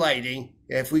mood lighting.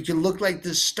 If we can look like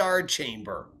the Star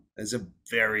Chamber, is a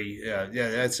very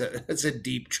that's a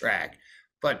deep track.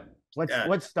 But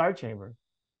What's Star Chamber?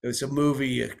 it was a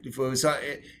movie.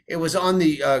 It was on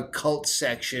the cult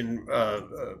section.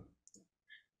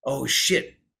 Oh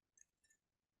shit!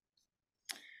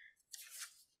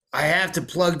 I have to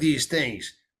plug these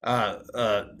things. Finish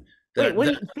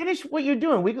what you're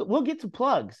doing. We'll get to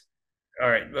plugs. All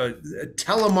right,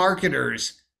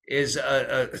 telemarketers is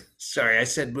sorry, I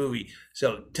said movie.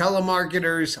 So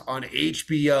telemarketers on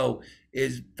HBO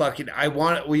is fucking.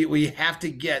 We have to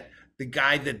get the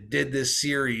guy that did this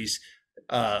series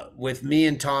with me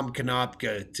and Tom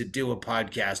Konopka to do a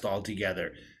podcast all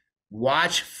together.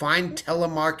 Find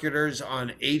telemarketers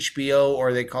on HBO,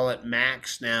 or they call it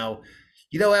Max now.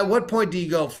 You know, at what point do you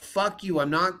go, fuck you, I'm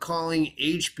not calling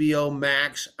HBO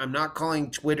Max, I'm not calling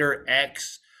Twitter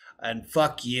X, and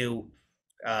fuck you,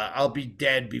 I'll be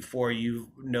dead before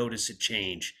you notice a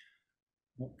change.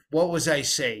 What was I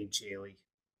saying, Jaylee?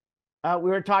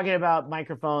 We were talking about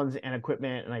microphones and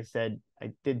equipment, and I said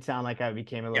I did sound like I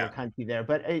became a little country there,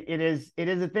 but it is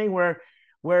a thing where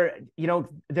you know,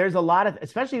 there's a lot of,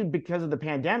 especially because of the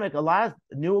pandemic, a lot of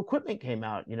new equipment came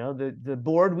out. You know, the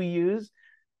board we use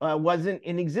wasn't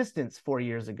in existence 4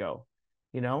 years ago,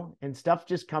 you know, and stuff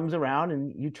just comes around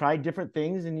and you try different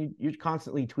things and you're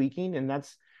constantly tweaking. And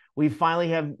we finally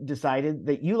have decided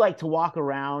that you like to walk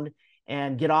around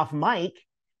and get off mic.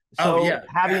 So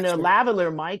having a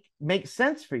lavalier mic makes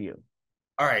sense for you.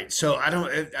 All right. So I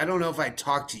don't know if I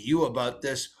talked to you about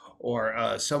this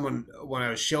or someone when I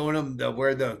was showing them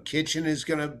where the kitchen is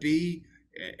going to be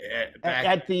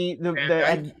at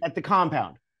the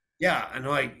compound. Yeah, and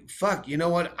like, fuck, you know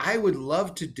what? I would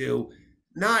love to do,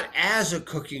 not as a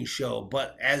cooking show,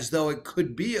 but as though it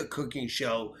could be a cooking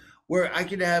show where I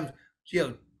could have, you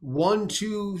know, 1,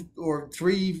 2, or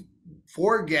 3,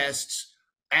 4 guests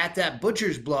at that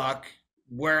butcher's block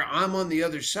where I'm on the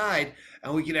other side,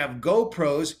 and we could have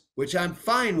GoPros, which I'm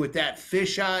fine with that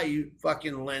fisheye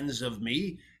fucking lens of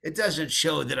me. It doesn't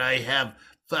show that I have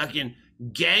fucking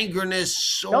gangrenous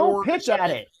sores. Don't pitch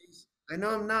at it. I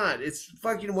know I'm not. It's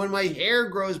fucking when my hair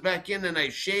grows back in and I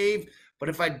shave. But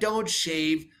if I don't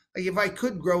shave, like if I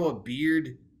could grow a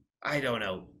beard, I don't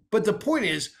know. But the point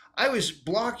is, I was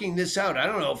blocking this out. I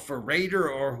don't know, for Raider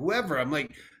or whoever. I'm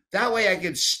like, that way I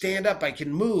can stand up. I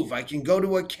can move. I can go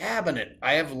to a cabinet.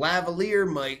 I have lavalier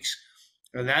mics.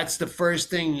 And that's the first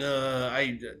thing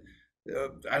I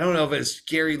don't know if it's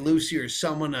Gary Lucy or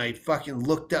someone I fucking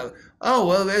looked up. Oh,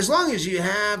 well, as long as you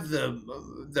have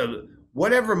the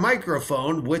whatever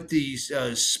microphone with the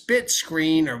spit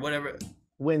screen or whatever.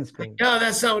 Windscreen. No,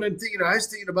 that's not what I'm thinking of. I was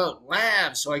thinking about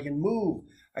labs so I can move.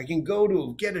 I can go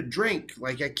to get a drink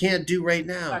like I can't do right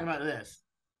now. Talking about this.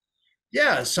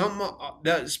 Yeah, something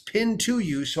that's pinned to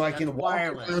you so I can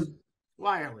wireless. Walk around.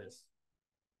 Wireless.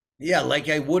 Yeah, like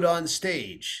I would on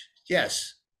stage.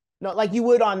 Yes. No, like you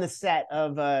would on the set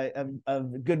of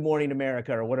Good Morning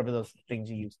America or whatever those things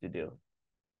you used to do.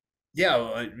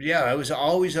 Yeah, I was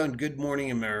always on Good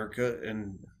Morning America,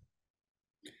 and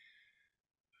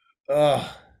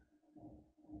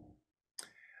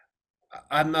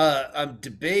I'm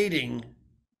debating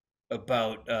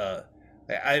about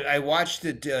I watched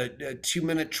the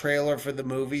 2-minute trailer for the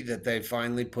movie that they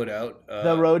finally put out.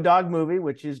 The Road Dog movie,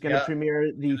 which is going to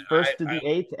premiere the 1st to the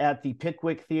 8th at the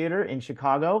Pickwick Theater in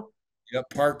Chicago. Yeah,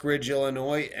 Park Ridge,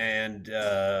 Illinois, and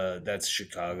that's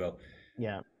Chicago.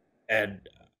 Yeah, and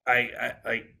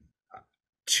I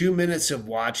 2 minutes of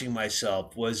watching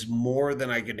myself was more than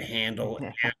I could handle.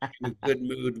 And in a good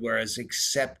mood, whereas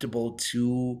acceptable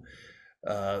to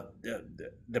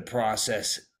the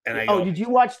process. And I did you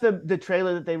watch the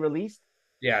trailer that they released?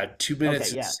 Yeah, 2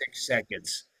 minutes and 6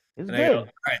 seconds. It's and good. I go, all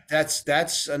right,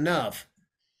 that's enough.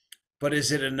 But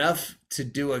is it enough to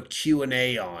do a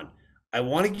Q&A on? I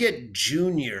want to get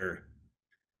Junior.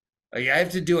 Like, I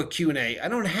have to do a Q&A. I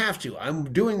don't have to.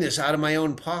 I'm doing this out of my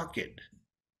own pocket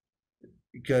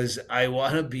because I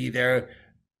want to be there.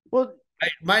 Well,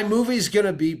 my movie's going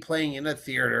to be playing in a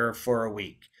theater for a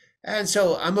week. And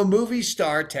so I'm a movie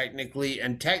star technically,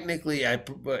 and technically I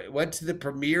went to the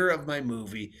premiere of my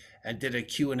movie and did a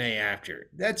Q&A after.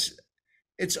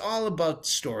 It's all about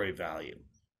story value.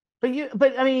 But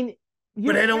I mean,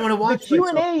 but I don't want to watch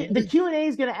the Q&A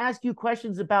is going to ask you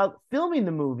questions about filming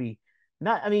the movie.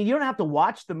 I mean, you don't have to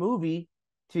watch the movie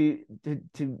to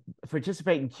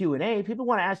participate in Q&A. People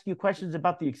want to ask you questions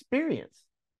about the experience.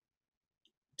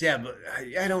 Yeah, but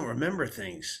I don't remember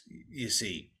things. You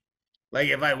see, like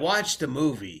if I watched a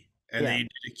movie and Yeah. they did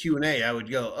a Q&A, I would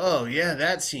go, "Oh yeah,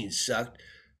 that scene sucked."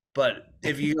 But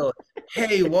if you go,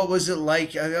 "Hey, what was it like?"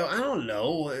 I go, "I don't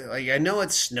know. Like I know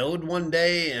it snowed one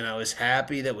day, and I was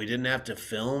happy that we didn't have to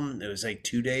film. It was like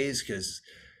 2 days because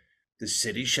the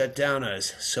city shut down. I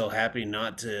was so happy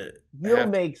not to You'll have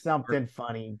to make work." something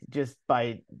funny just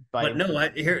by But no,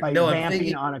 I'm vamping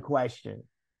thinking. on a question.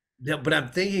 No, but I'm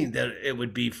thinking that it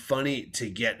would be funny to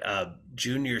get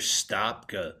Junior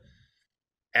Stopka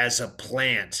as a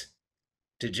plant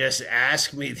to just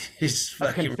ask me these A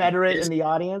fucking Confederate in the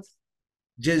audience.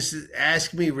 just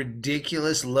ask me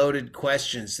ridiculous loaded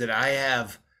questions that I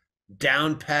have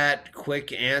down pat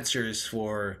quick answers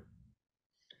for.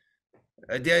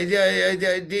 Do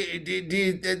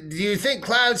you think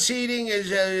cloud seeding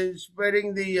is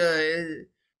spreading the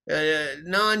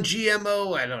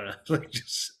non-GMO? I don't know. Like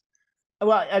just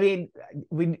Well, I mean,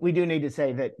 we do need to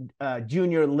say that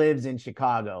Junior lives in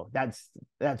Chicago. That's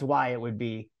why it would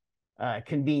be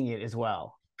convenient as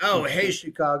well. oh, hey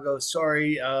Chicago.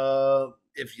 Sorry,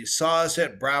 if you saw us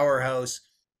at Brower House.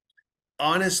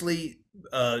 Honestly,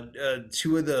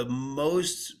 two of the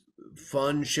most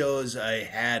fun shows I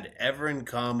had ever in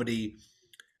comedy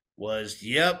was,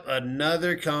 yep,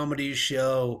 another comedy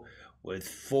show with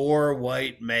four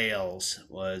white males.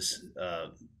 Was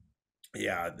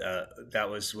yeah, that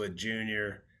was with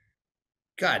Junior.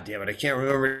 God damn it, I can't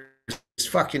remember his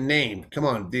fucking name. Come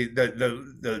on, Crip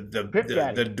the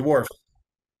Daddy. dwarf.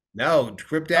 No,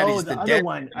 Crip Oh, Daddy's the the other dead.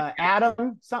 one,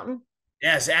 Adam something.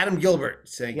 Yes, Adam Gilbert.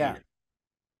 Thank Yeah. you.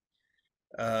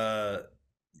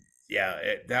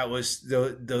 Yeah, that was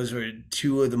those were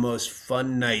two of the most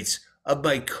fun nights of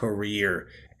my career.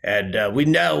 And we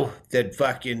know that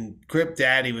fucking Crip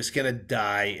Daddy was gonna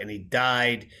die, and he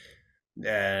died.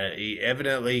 He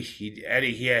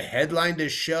had headlined a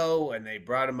show, and they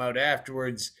brought him out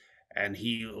afterwards, and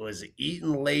he was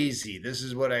eating lazy. This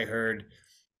is what I heard,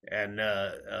 and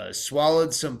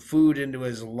swallowed some food into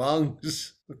his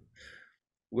lungs.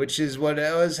 Which is what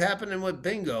was happening with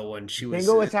Bingo when she was.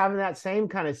 Bingo was having that same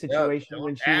kind of Yeah, situation don't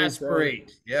when she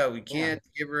aspirate. Yeah, we yeah. can't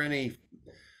give her any.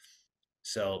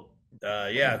 So,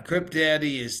 yeah, Crip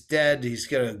Daddy is dead. He's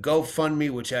got a GoFundMe,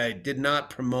 which I did not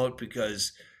promote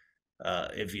because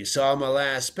if you saw my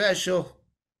last special,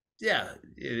 yeah,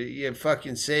 you're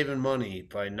fucking saving money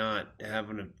by not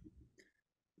having to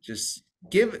just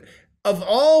give. Of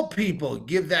all people,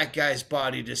 give that guy's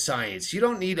body to science. You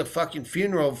don't need a fucking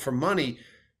funeral for money.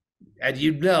 And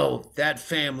you know that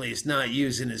family is not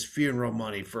using his funeral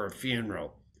money for a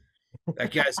funeral.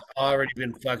 That guy's already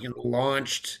been fucking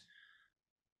launched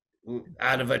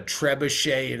out of a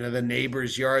trebuchet into the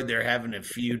neighbor's yard they're having a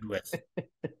feud with.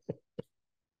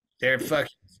 They're fucking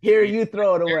Here, you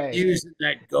throw it away. using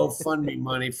that GoFundMe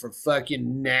money for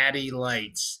fucking natty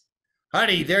lights.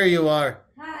 Honey, there you are.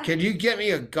 Hi. Can you get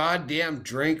me a goddamn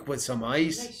drink with some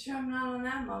ice? Make sure I'm not on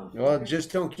that motherfucker. Well,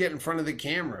 just don't get in front of the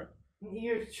camera.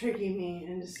 You're tricking me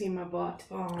into seeing my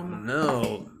bottom.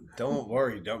 No, don't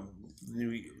worry. Don't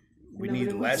we need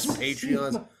Nobody less wants to see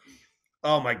Patreons?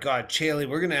 Oh my God, Chaley,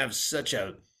 we're gonna have such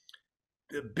a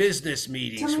business Tell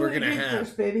meetings. me We're what you gonna drink have.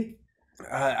 first, baby.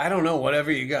 I don't know,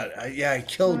 whatever you got. Yeah, I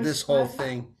killed Want this whole Sprite?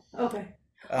 thing. Okay.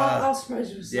 I'll surprise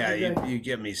you with something Yeah, good. you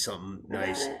get me something I got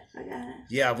nice. it. I got it.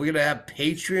 Yeah, we're gonna have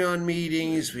Patreon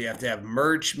meetings. We have to have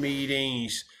merch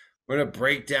meetings. We're gonna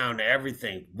break down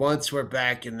everything once we're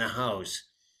back in the house.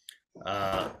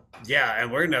 Yeah,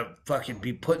 and we're gonna fucking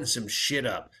be putting some shit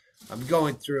up. I'm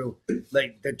going through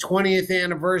like the 20th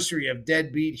anniversary of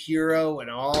Deadbeat Hero and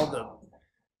all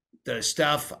the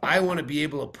stuff. I want to be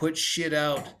able to put shit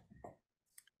out.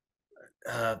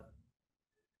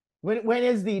 When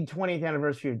is the 20th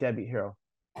anniversary of Deadbeat Hero?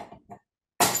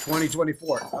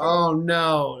 2024. Oh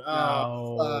no!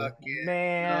 Oh No, fuck it.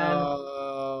 man.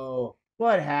 Oh,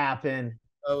 What happened?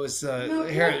 I was No,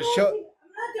 here. I'm not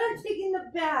done taking the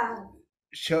bath.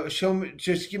 Show me.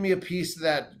 Just give me a piece of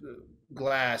that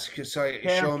glass. Sorry,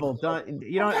 Careful, show me don't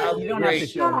you don't have to great.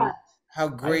 show me. how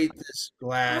great this I'm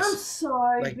glass.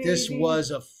 sorry, Like baby. this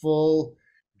was a full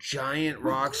giant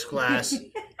rocks glass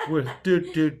with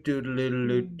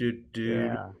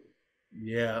Yeah.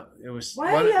 Yeah, it was.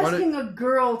 Why are you asking a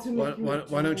girl to make you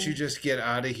why don't you just get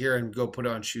out of here and go put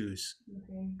on shoes?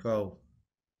 Okay. Go.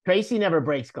 Tracy never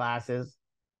breaks glasses.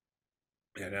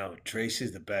 You know,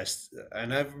 Tracy's the best.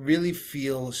 And I really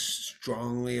feel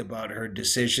strongly about her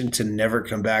decision to never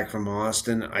come back from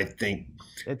Austin. I think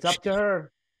It's up to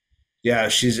her. yeah,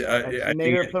 she's She I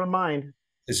made think up her mind.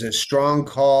 it's a strong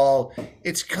call.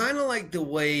 It's kind of like the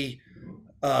way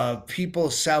people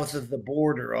south of the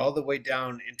border, all the way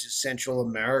down into Central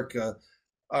America,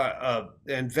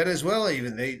 and Venezuela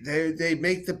even they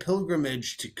make the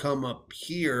pilgrimage to come up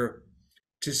here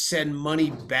to send money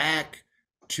back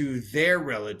to their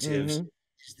relatives. Mhm.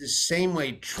 It's the same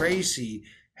way Tracy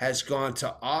has gone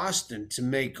to Austin to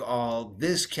make all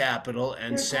this capital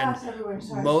and There's send glass everywhere,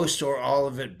 sorry. most or all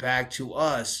of it back to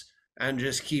us and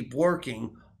just keep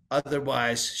working.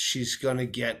 Otherwise, she's going to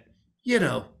get,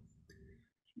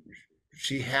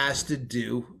 she has to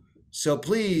do. So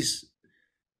please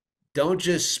don't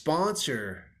just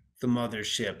sponsor the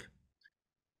mothership,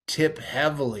 tip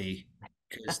heavily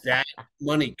because that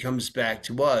money comes back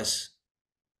to us.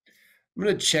 I'm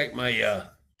going to check my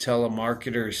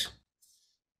telemarketers.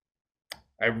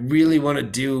 I really want to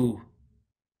do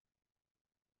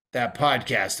that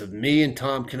podcast of me and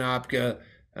Tom Konopka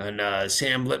and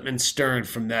Sam Littman Stern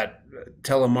from that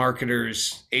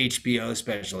telemarketers HBO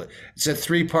special. It's a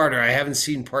 3-parter. I haven't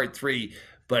seen part 3,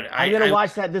 but I'm gonna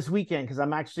watch that this weekend because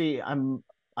I'm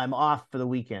off for the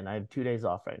weekend. I have 2 days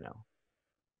off right now.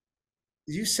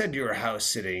 You said you were house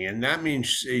sitting, and that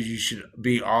means you should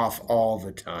be off all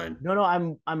the time. No,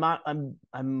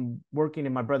 I'm working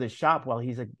in my brother's shop while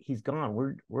he's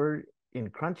gone. We're in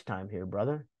crunch time here,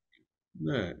 brother.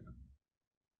 Right.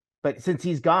 But since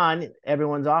he's gone,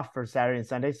 everyone's off for Saturday and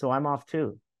Sunday, so I'm off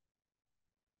too.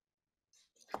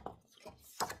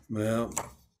 Well,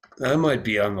 I might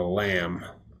be on the lam.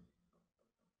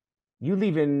 You're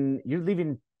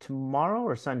leaving tomorrow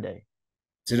or Sunday?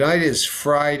 Tonight is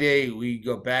Friday. We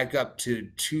go back up to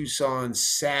Tucson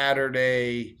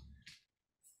Saturday.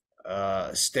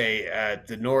 Stay at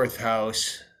the North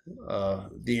House. The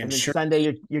And then insurance.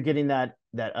 Sunday you're getting that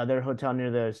other hotel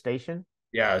near the station?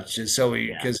 Yeah, it's just so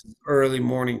because early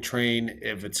morning train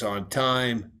if it's on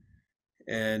time.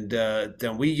 And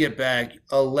then we get back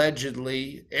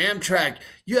allegedly. Amtrak,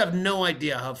 you have no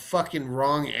idea how fucking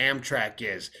wrong Amtrak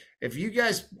is. If you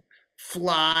guys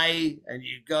fly and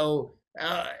you go,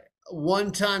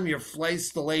 one time your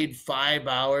flight's delayed 5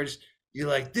 hours, you're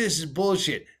like, this is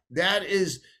bullshit. That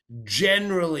is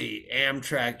generally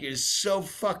Amtrak is so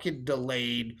fucking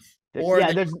delayed. Or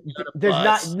yeah,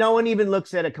 there's no one even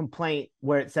looks at a complaint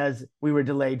where it says we were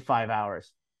delayed 5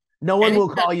 hours. No one will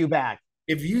call you back.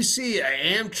 If you see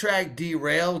an Amtrak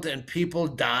derailed and people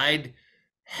died,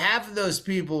 half of those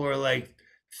people were like,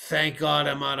 thank God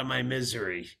I'm out of my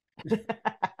misery.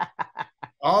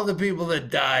 All the people that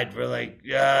died were like,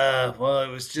 well, it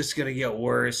was just going to get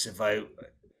worse if I...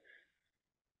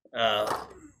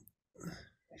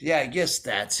 yeah, I guess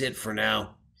that's it for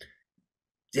now.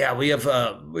 Yeah, we have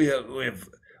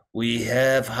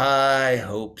high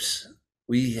hopes.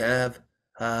 We have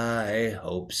high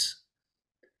hopes.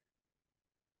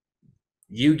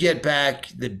 You get back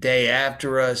the day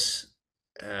after us,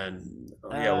 and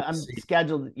I'm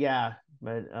scheduled. Yeah,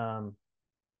 but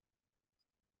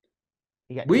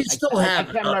we still have.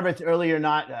 I can't remember if it's early or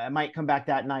not. I might come back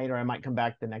that night, or I might come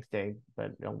back the next day.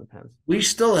 But it all depends. We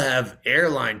still have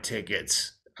airline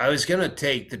tickets. I was gonna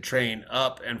take the train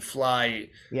up and fly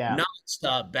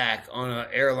nonstop back on an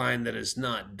airline that is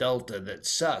not Delta that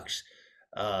sucks.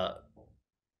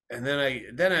 And then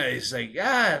I was like,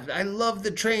 I love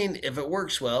the train if it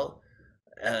works well.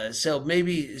 So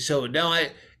now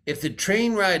if the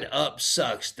train ride up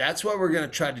sucks, that's what we're gonna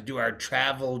try to do our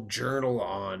travel journal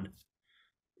on,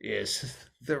 is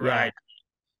the ride.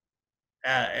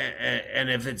 And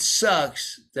if it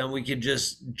sucks, then we could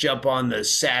just jump on the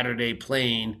Saturday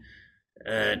plane.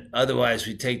 And otherwise,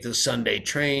 we take the Sunday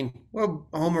train. We're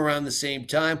home around the same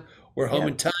time. We're home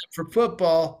in time for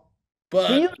football.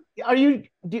 But are you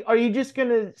just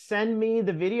gonna send me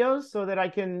the videos so that I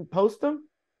can post them?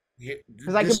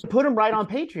 Because I can put them right on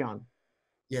Patreon.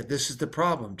 Yeah, this is the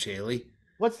problem, Chaley.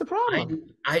 What's the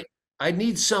problem? I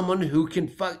need someone who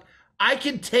can I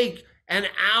can take an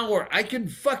hour. I can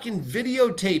fucking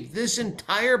videotape this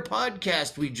entire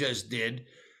podcast we just did,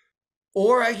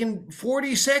 or I can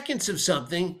 40 seconds of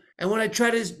something, and when I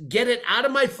try to get it out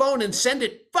of my phone and send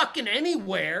it fucking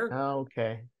anywhere,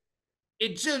 okay.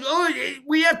 It's just,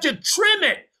 we have to trim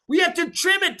it. We have to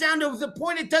trim it down to the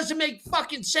point it doesn't make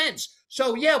fucking sense.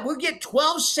 So yeah, we'll get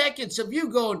 12 seconds of you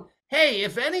going, hey,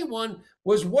 if anyone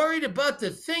was worried about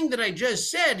the thing that I just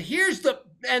said,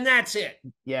 and that's it.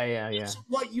 Yeah. That's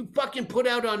what you fucking put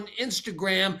out on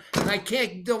Instagram, and I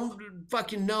don't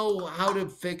fucking know how to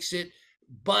fix it.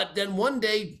 But then one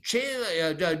day,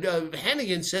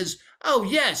 Hennigan says, oh,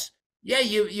 yes. Yeah,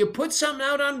 you put something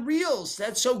out on Reels.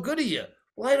 That's so good of you.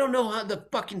 Well, I don't know how the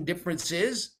fucking difference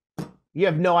is. You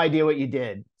have no idea what you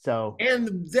did. So,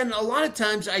 and then a lot of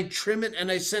times I trim it and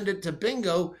I send it to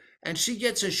Bingo, and she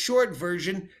gets a short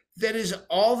version that is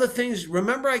all the things.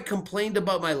 Remember I complained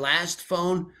about my last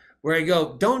phone where I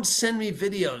go, don't send me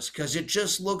videos because it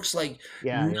just looks like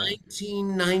Yeah, yeah.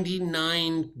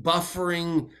 1999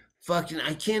 buffering fucking.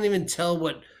 I can't even tell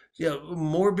what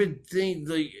morbid thing.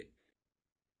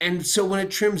 And so when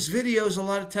it trims videos, a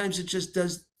lot of times it just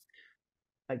does.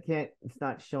 I can't. It's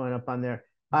not showing up on there.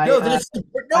 No, I no, that's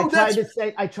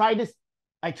I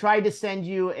tried to send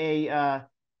you a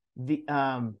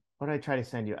what did I try to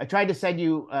send you? I tried to send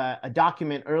you a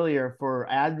document earlier for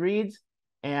ad reads,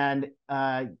 and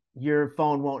your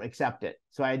phone won't accept it,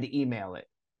 so I had to email it.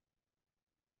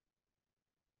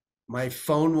 my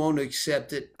phone won't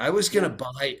accept it. I was gonna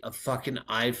buy a fucking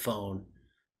iPhone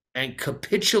and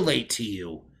capitulate to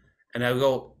you, and I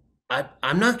go,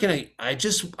 I'm not gonna.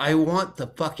 I want the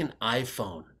fucking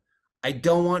iPhone. I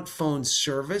don't want phone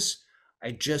service.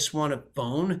 I just want a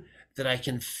phone that I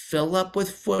can fill up with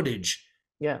footage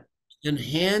Yeah. and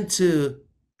hand to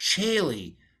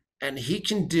Chaley, and he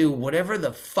can do whatever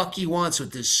the fuck he wants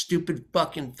with this stupid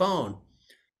fucking phone.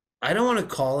 I don't want to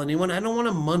call anyone. I don't want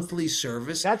a monthly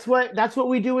service. That's what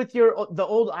we do with the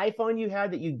old iPhone you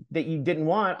had that you didn't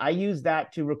want. I use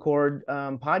that to record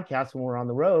podcasts when we're on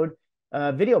the road,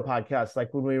 video podcasts,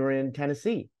 like when we were in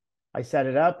Tennessee. I set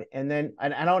it up, and then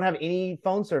I don't have any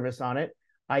phone service on it.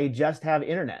 I just have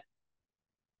internet.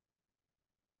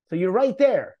 So you're right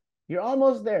there. You're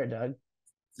almost there, Doug.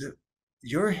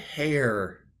 Your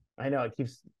hair. I know it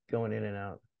keeps going in and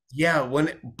out. Yeah,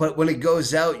 but when it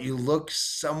goes out, you look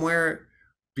somewhere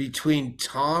between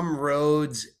Tom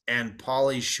Rhodes and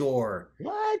Pauly Shore.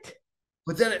 What?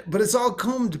 But it's all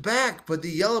combed back. But the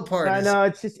yellow part I know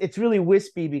it's really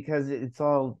wispy because it's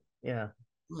all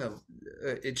well,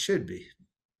 it should be.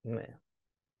 Yeah.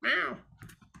 Meow,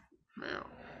 meow.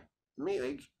 Me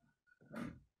like.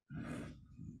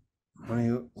 When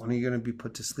are you going to be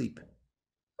put to sleep?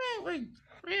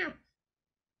 Meow.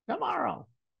 Tomorrow.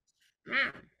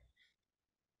 Meow.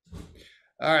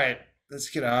 All right, let's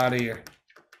get out of here.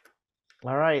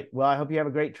 All right. Well, I hope you have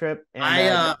a great trip.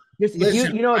 And, listen, if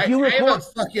you record, I have a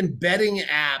fucking betting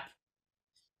app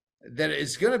that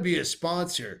is going to be a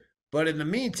sponsor, but in the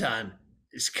meantime,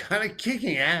 it's kind of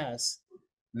kicking ass.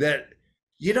 That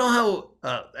you know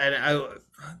how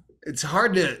it's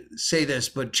hard to say this,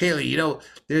 but Chaley,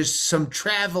 there's some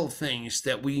travel things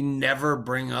that we never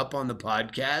bring up on the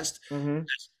podcast. Mm-hmm.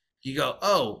 You go,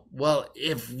 oh, well,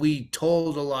 if we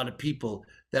told a lot of people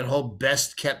that whole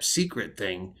best kept secret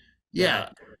thing, yeah.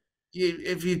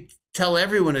 If you tell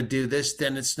everyone to do this,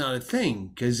 then it's not a thing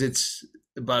because it's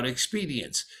about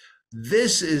expedience.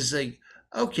 This is like,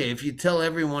 okay, if you tell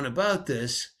everyone about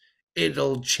this,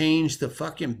 it'll change the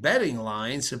fucking betting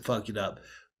lines to fuck it up.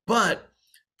 But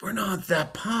we're not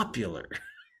that popular.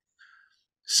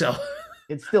 So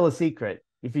it's still a secret.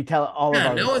 If you tell all of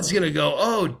our no one's going to go,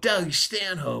 oh, Doug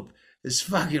Stanhope is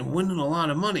fucking winning a lot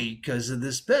of money because of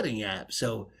this betting app.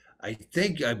 So I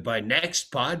think by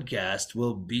next podcast,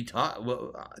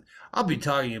 I'll be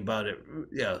talking about it,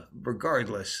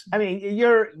 regardless. I mean,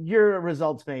 your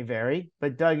results may vary,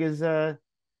 but Doug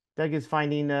is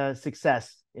finding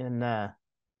success in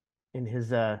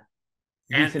his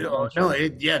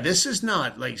this is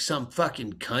not like some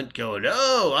fucking cunt going,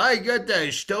 oh, I got the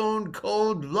stone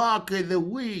cold lock of the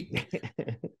week.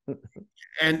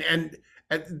 and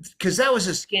because that was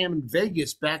a scam in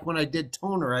Vegas back when I did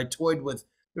Toner. I toyed with,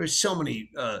 there's so many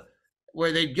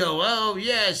where they'd go, oh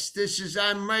yes,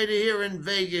 I'm right here in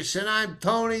Vegas and I'm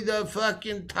Tony the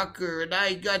fucking Tucker and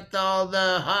I got all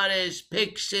the hottest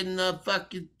pics in the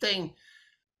fucking thing.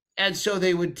 And so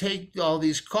they would take all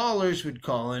these callers would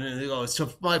call in and they go,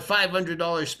 so my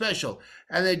 $500 special.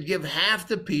 And they'd give half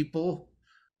the people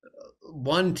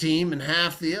one team and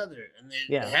half the other. And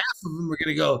half of them were going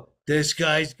to go, this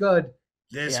guy's good.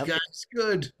 This guy's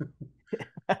good.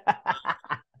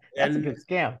 That's a good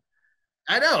scam.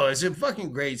 I know. It's a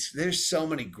fucking great. There's so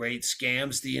many great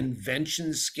scams. The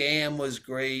invention scam was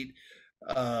great.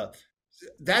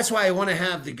 That's why I want to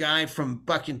have the guy from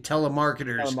fucking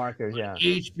telemarketers,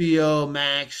 HBO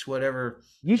Max, whatever.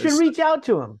 You should reach out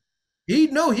to him. He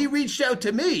reached out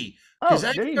to me. Oh,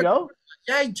 there you go.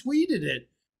 I tweeted it.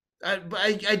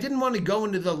 I didn't want to go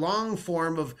into the long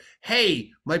form of, hey,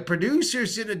 my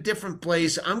producer's in a different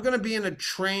place. I'm going to be in a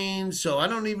train, so I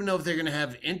don't even know if they're going to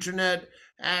have internet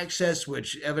access,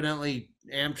 which evidently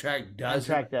Amtrak does.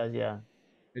 Amtrak does, yeah.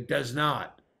 It does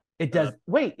not. It does.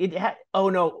 Wait, oh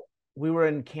no. We were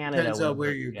in Canada. Depends on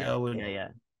where you're going. Yeah.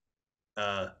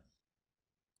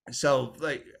 So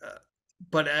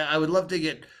but I would love to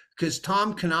get, because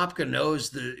Tom Konopka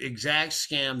knows the exact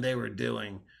scam they were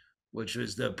doing, which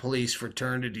was the police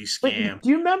fraternity scam. Wait, do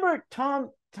you remember Tom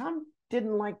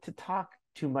didn't like to talk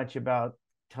too much about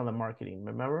telemarketing,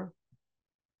 remember?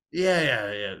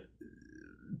 Yeah.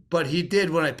 But he did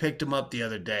when I picked him up the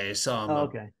other day. I saw him Oh, up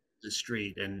okay. the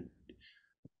street, and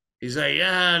he's like,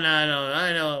 "Yeah, no,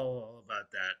 I know all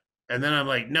about that." And then I'm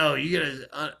like, "No, you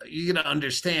gotta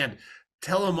understand.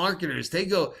 Telemarketers, they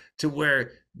go to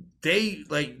where they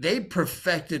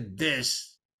perfected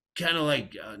this kind of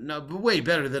like no, but way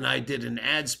better than I did in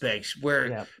ad specs, where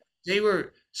Yeah. they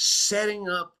were setting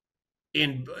up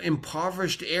in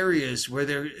impoverished areas where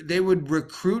they would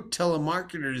recruit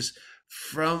telemarketers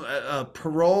from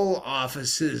parole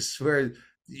offices where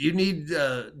you need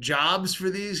jobs for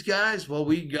these guys. Well,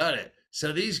 we got it.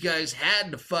 So these guys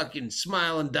had to fucking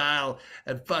smile and dial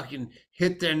and fucking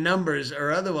hit their numbers,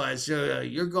 or otherwise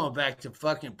you're going back to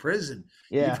fucking prison.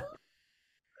 You, Yeah.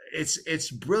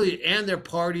 it's brilliant, and they're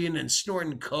partying and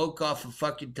snorting coke off of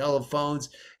fucking telephones.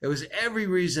 It was every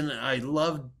reason I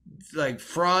loved like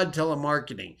fraud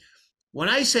telemarketing. When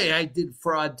I say I did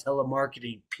fraud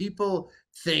telemarketing, people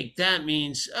think that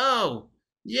means, oh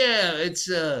yeah, it's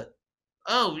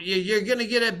oh you're gonna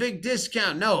get a big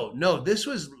discount. No, this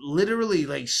was literally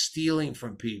like stealing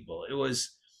from people. It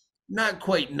was not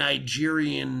quite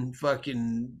Nigerian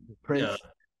fucking uh, Prince,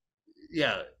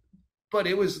 yeah, but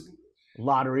it was.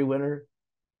 lottery winner.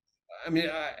 I mean,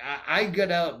 I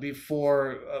got out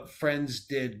before friends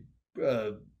did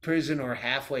prison or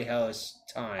halfway house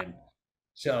time,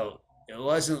 so it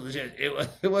wasn't legit.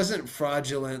 It wasn't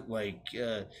fraudulent. Like,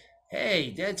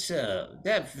 hey, that's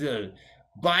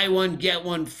buy one get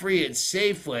one free at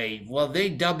Safeway. Well, they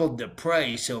doubled the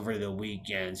price over the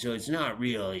weekend, so it's not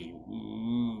really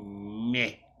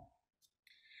meh.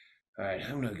 All right,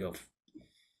 I'm gonna go.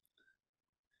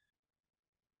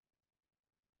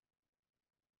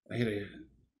 I got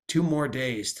 2 more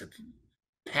days to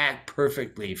pack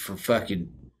perfectly for fucking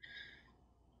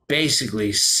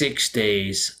basically 6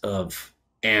 days of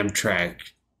Amtrak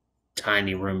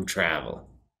tiny room travel.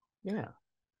 Yeah.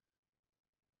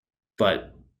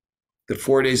 But the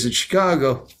 4 days in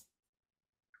Chicago,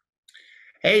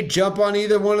 hey, jump on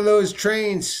either one of those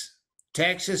trains.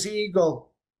 Texas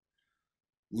Eagle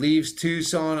leaves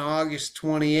Tucson August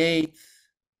 28th,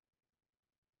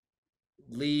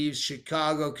 leaves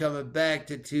Chicago coming back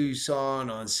to Tucson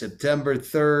on September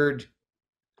 3rd.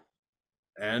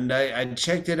 And I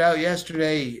checked it out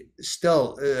yesterday.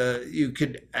 Still, you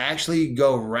could actually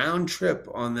go round trip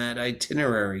on that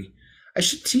itinerary. I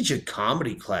should teach a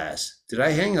comedy class. Did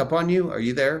I hang up on you? Are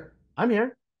you there? I'm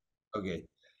here. Okay.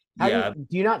 How Yeah. do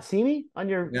you not see me on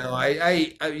your? No,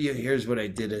 here's what I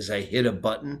did is I hit a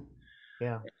button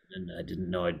Yeah. and I didn't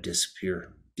know I'd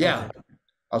disappear. Yeah. Okay.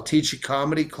 I'll teach a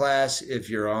comedy class if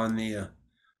you're on the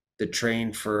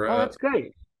train for Oh, that's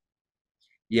great.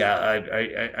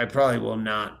 yeah, I probably will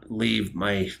not leave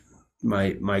my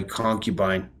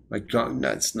concubine.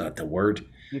 That's not the word.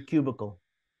 Your cubicle.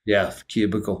 Yeah,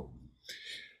 cubicle.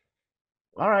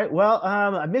 All right. Well,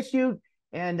 I miss you,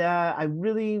 and I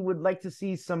really would like to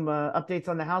see some updates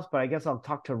on the house, but I guess I'll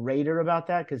talk to Raider about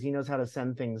that because he knows how to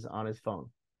send things on his phone.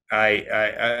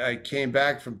 I came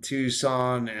back from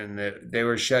Tucson and they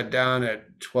were shut down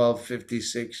at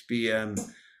 12:56 p.m.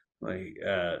 Like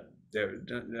I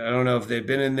don't know if they've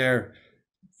been in there.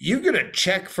 You get a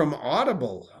check from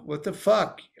Audible. What the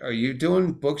fuck? Are you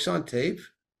doing books on tape?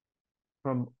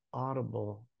 From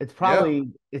Audible. It's Yeah.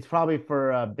 probably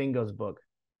for Bingo's book.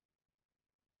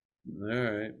 All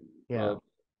right. Yeah. Well,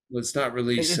 let's not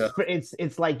release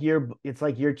It's like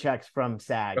your checks from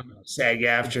SAG. SAG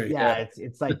after. Yeah,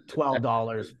 it's like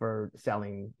 $12 for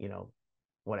selling,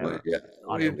 whatever. Yeah,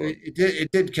 Audiobook.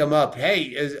 it did come up.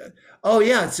 Hey, oh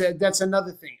yeah, that's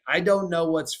another thing. I don't know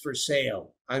what's for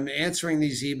sale. I'm answering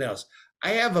these emails.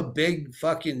 I have a big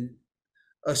fucking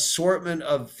assortment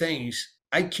of things.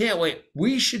 I can't wait.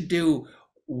 We should do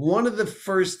one of the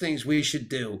first things we should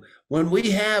do when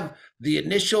we have the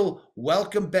initial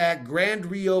welcome back, grand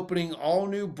reopening, all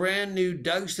new, brand new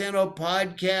Doug Stanhope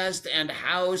podcast and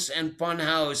house and fun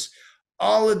house,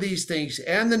 all of these things,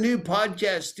 and the new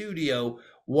podcast studio.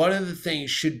 One of the things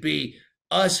should be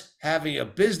us having a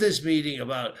business meeting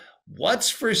about what's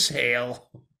for sale,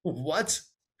 what's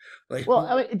like. Well,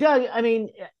 I mean, Doug,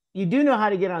 you do know how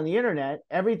to get on the internet.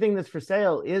 Everything that's for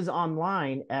sale is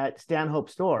online at Stanhope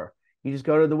Store. You just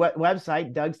go to the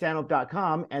website,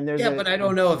 dougstanhope.com, and there's but I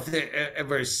don't know if they're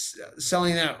ever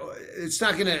selling that. It's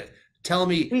not going to tell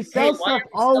me. We sell stuff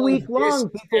all week long.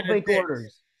 People make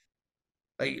orders.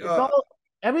 Like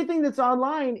everything that's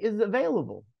online is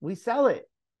available. We sell it.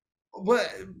 Well,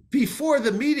 before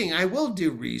the meeting, I will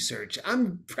do research.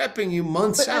 I'm prepping you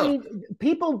months out. I mean,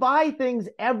 people buy things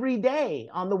every day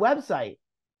on the website.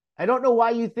 I don't know why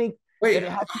you think. Wait,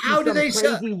 how do they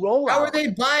sell? How are they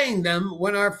buying them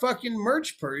when our fucking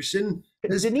merch person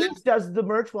Denise does the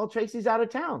merch while Tracy's out of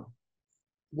town.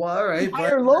 Well, all right,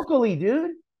 Hire but locally,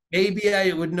 dude. maybe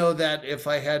I would know that if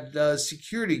I had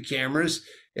security cameras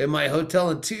in my hotel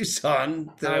in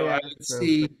Tucson, that Oh, yeah, I that's would true.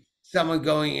 see someone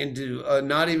going into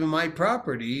not even my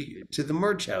property to the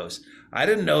merch house. I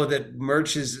didn't know that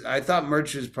merch is. I thought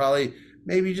merch was probably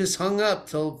maybe just hung up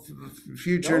till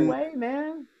future. No way,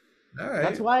 man. All right.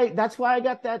 That's why I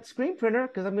got that screen printer,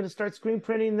 because I'm going to start screen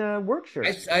printing the work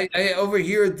shirts. I over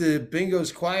here at the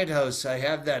Bingo's Quiet House, I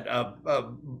have that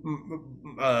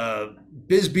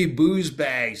Bisbee Booze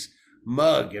Bags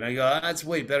mug, and I go, that's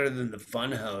way better than the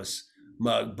Funhouse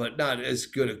mug, but not as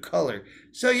good a color.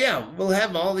 So yeah, we'll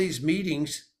have all these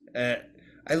meetings. I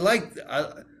like.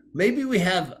 Maybe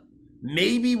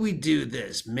we do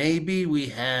this. Maybe we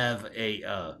have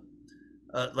a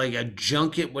like a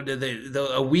junket. What do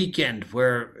a weekend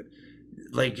where,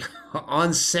 like,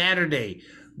 on Saturday,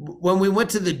 when we went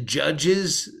to the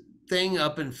judges thing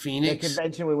up in The Phoenix.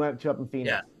 convention we went to up in Phoenix.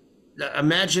 Yeah.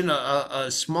 Imagine a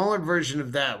smaller version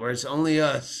of that where it's only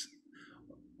us,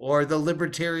 or the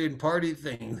Libertarian Party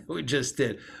thing that we just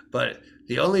did. But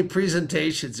the only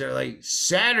presentations are like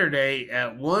Saturday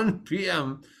at 1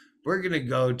 p.m. We're going to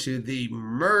go to the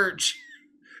merch.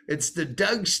 It's the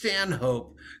Doug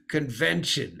Stanhope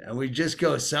convention, and we just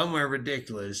go somewhere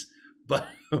ridiculous. But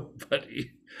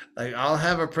like, I'll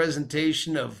have a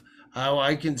presentation of how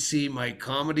I can see my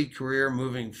comedy career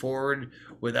moving forward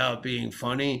without being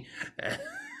funny, and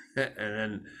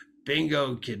then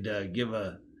Bingo could give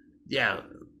a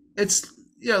it's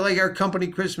like our company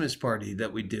Christmas party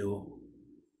that we do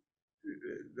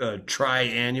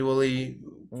tri-annually,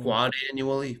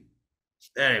 quad-annually.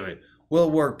 Anyway,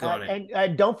 we'll work on it.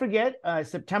 And don't forget,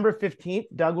 September 15th,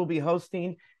 Doug will be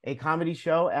hosting a comedy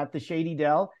show at the Shady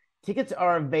Dell. Tickets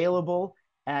are available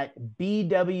at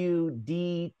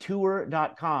bwdtour.com,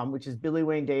 which is Billy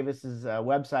Wayne Davis's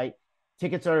website.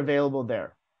 Tickets are available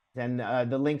there. And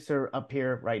the links are up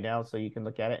here right now, so you can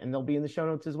look at it, and they'll be in the show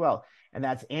notes as well. And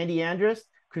that's Andy Andrus,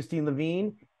 Christine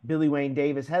Levine, Billy Wayne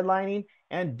Davis headlining,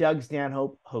 and Doug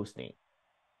Stanhope hosting.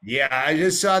 Yeah, I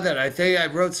just saw that. I think I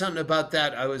wrote something about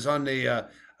that. I was on I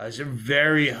was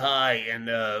very high and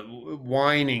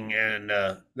whining and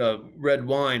the red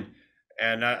wine,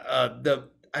 and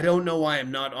I don't know why I'm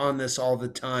not on this all the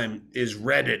time. Is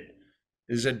Reddit?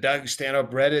 Is a Doug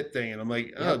Stanhope Reddit thing, and I'm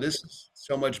like, oh, this is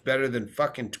so much better than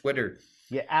fucking Twitter.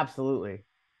 Yeah, absolutely.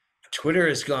 Twitter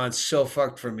has gone so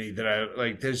fucked for me that I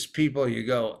like. There's people you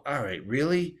go, all right,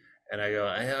 really? And I go,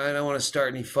 I don't want to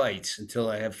start any fights until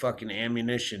I have fucking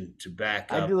ammunition to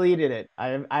back up. I deleted it.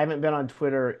 I haven't been on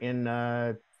Twitter in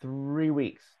 3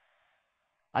 weeks.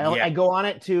 I go on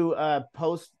it to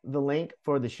post the link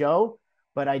for the show,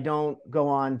 but I don't go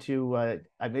on to. I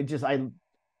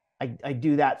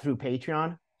do that through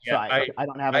Patreon, so I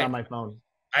don't have it on my phone.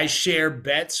 I share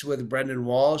bets with Brendan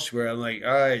Walsh where I'm like,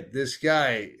 all right, this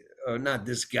guy, or not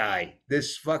this guy,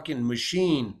 this fucking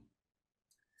machine.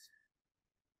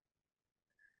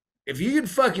 If you could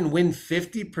fucking win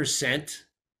 50%,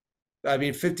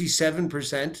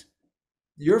 57%,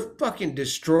 you're fucking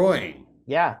destroying.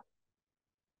 Yeah.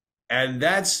 And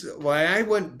that's why I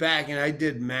went back and I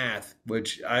did math,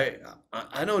 which I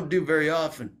don't do very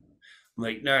often. I'm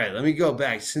like, all right, let me go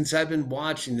back. Since I've been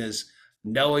watching this,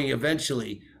 knowing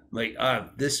eventually, I'm like,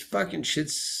 this fucking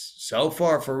shit's so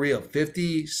far for real.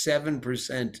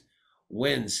 57%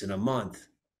 wins in a month.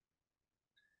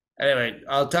 Anyway,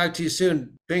 I'll talk to you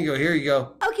soon. Bingo, here you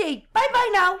go. Okay, bye-bye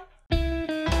now.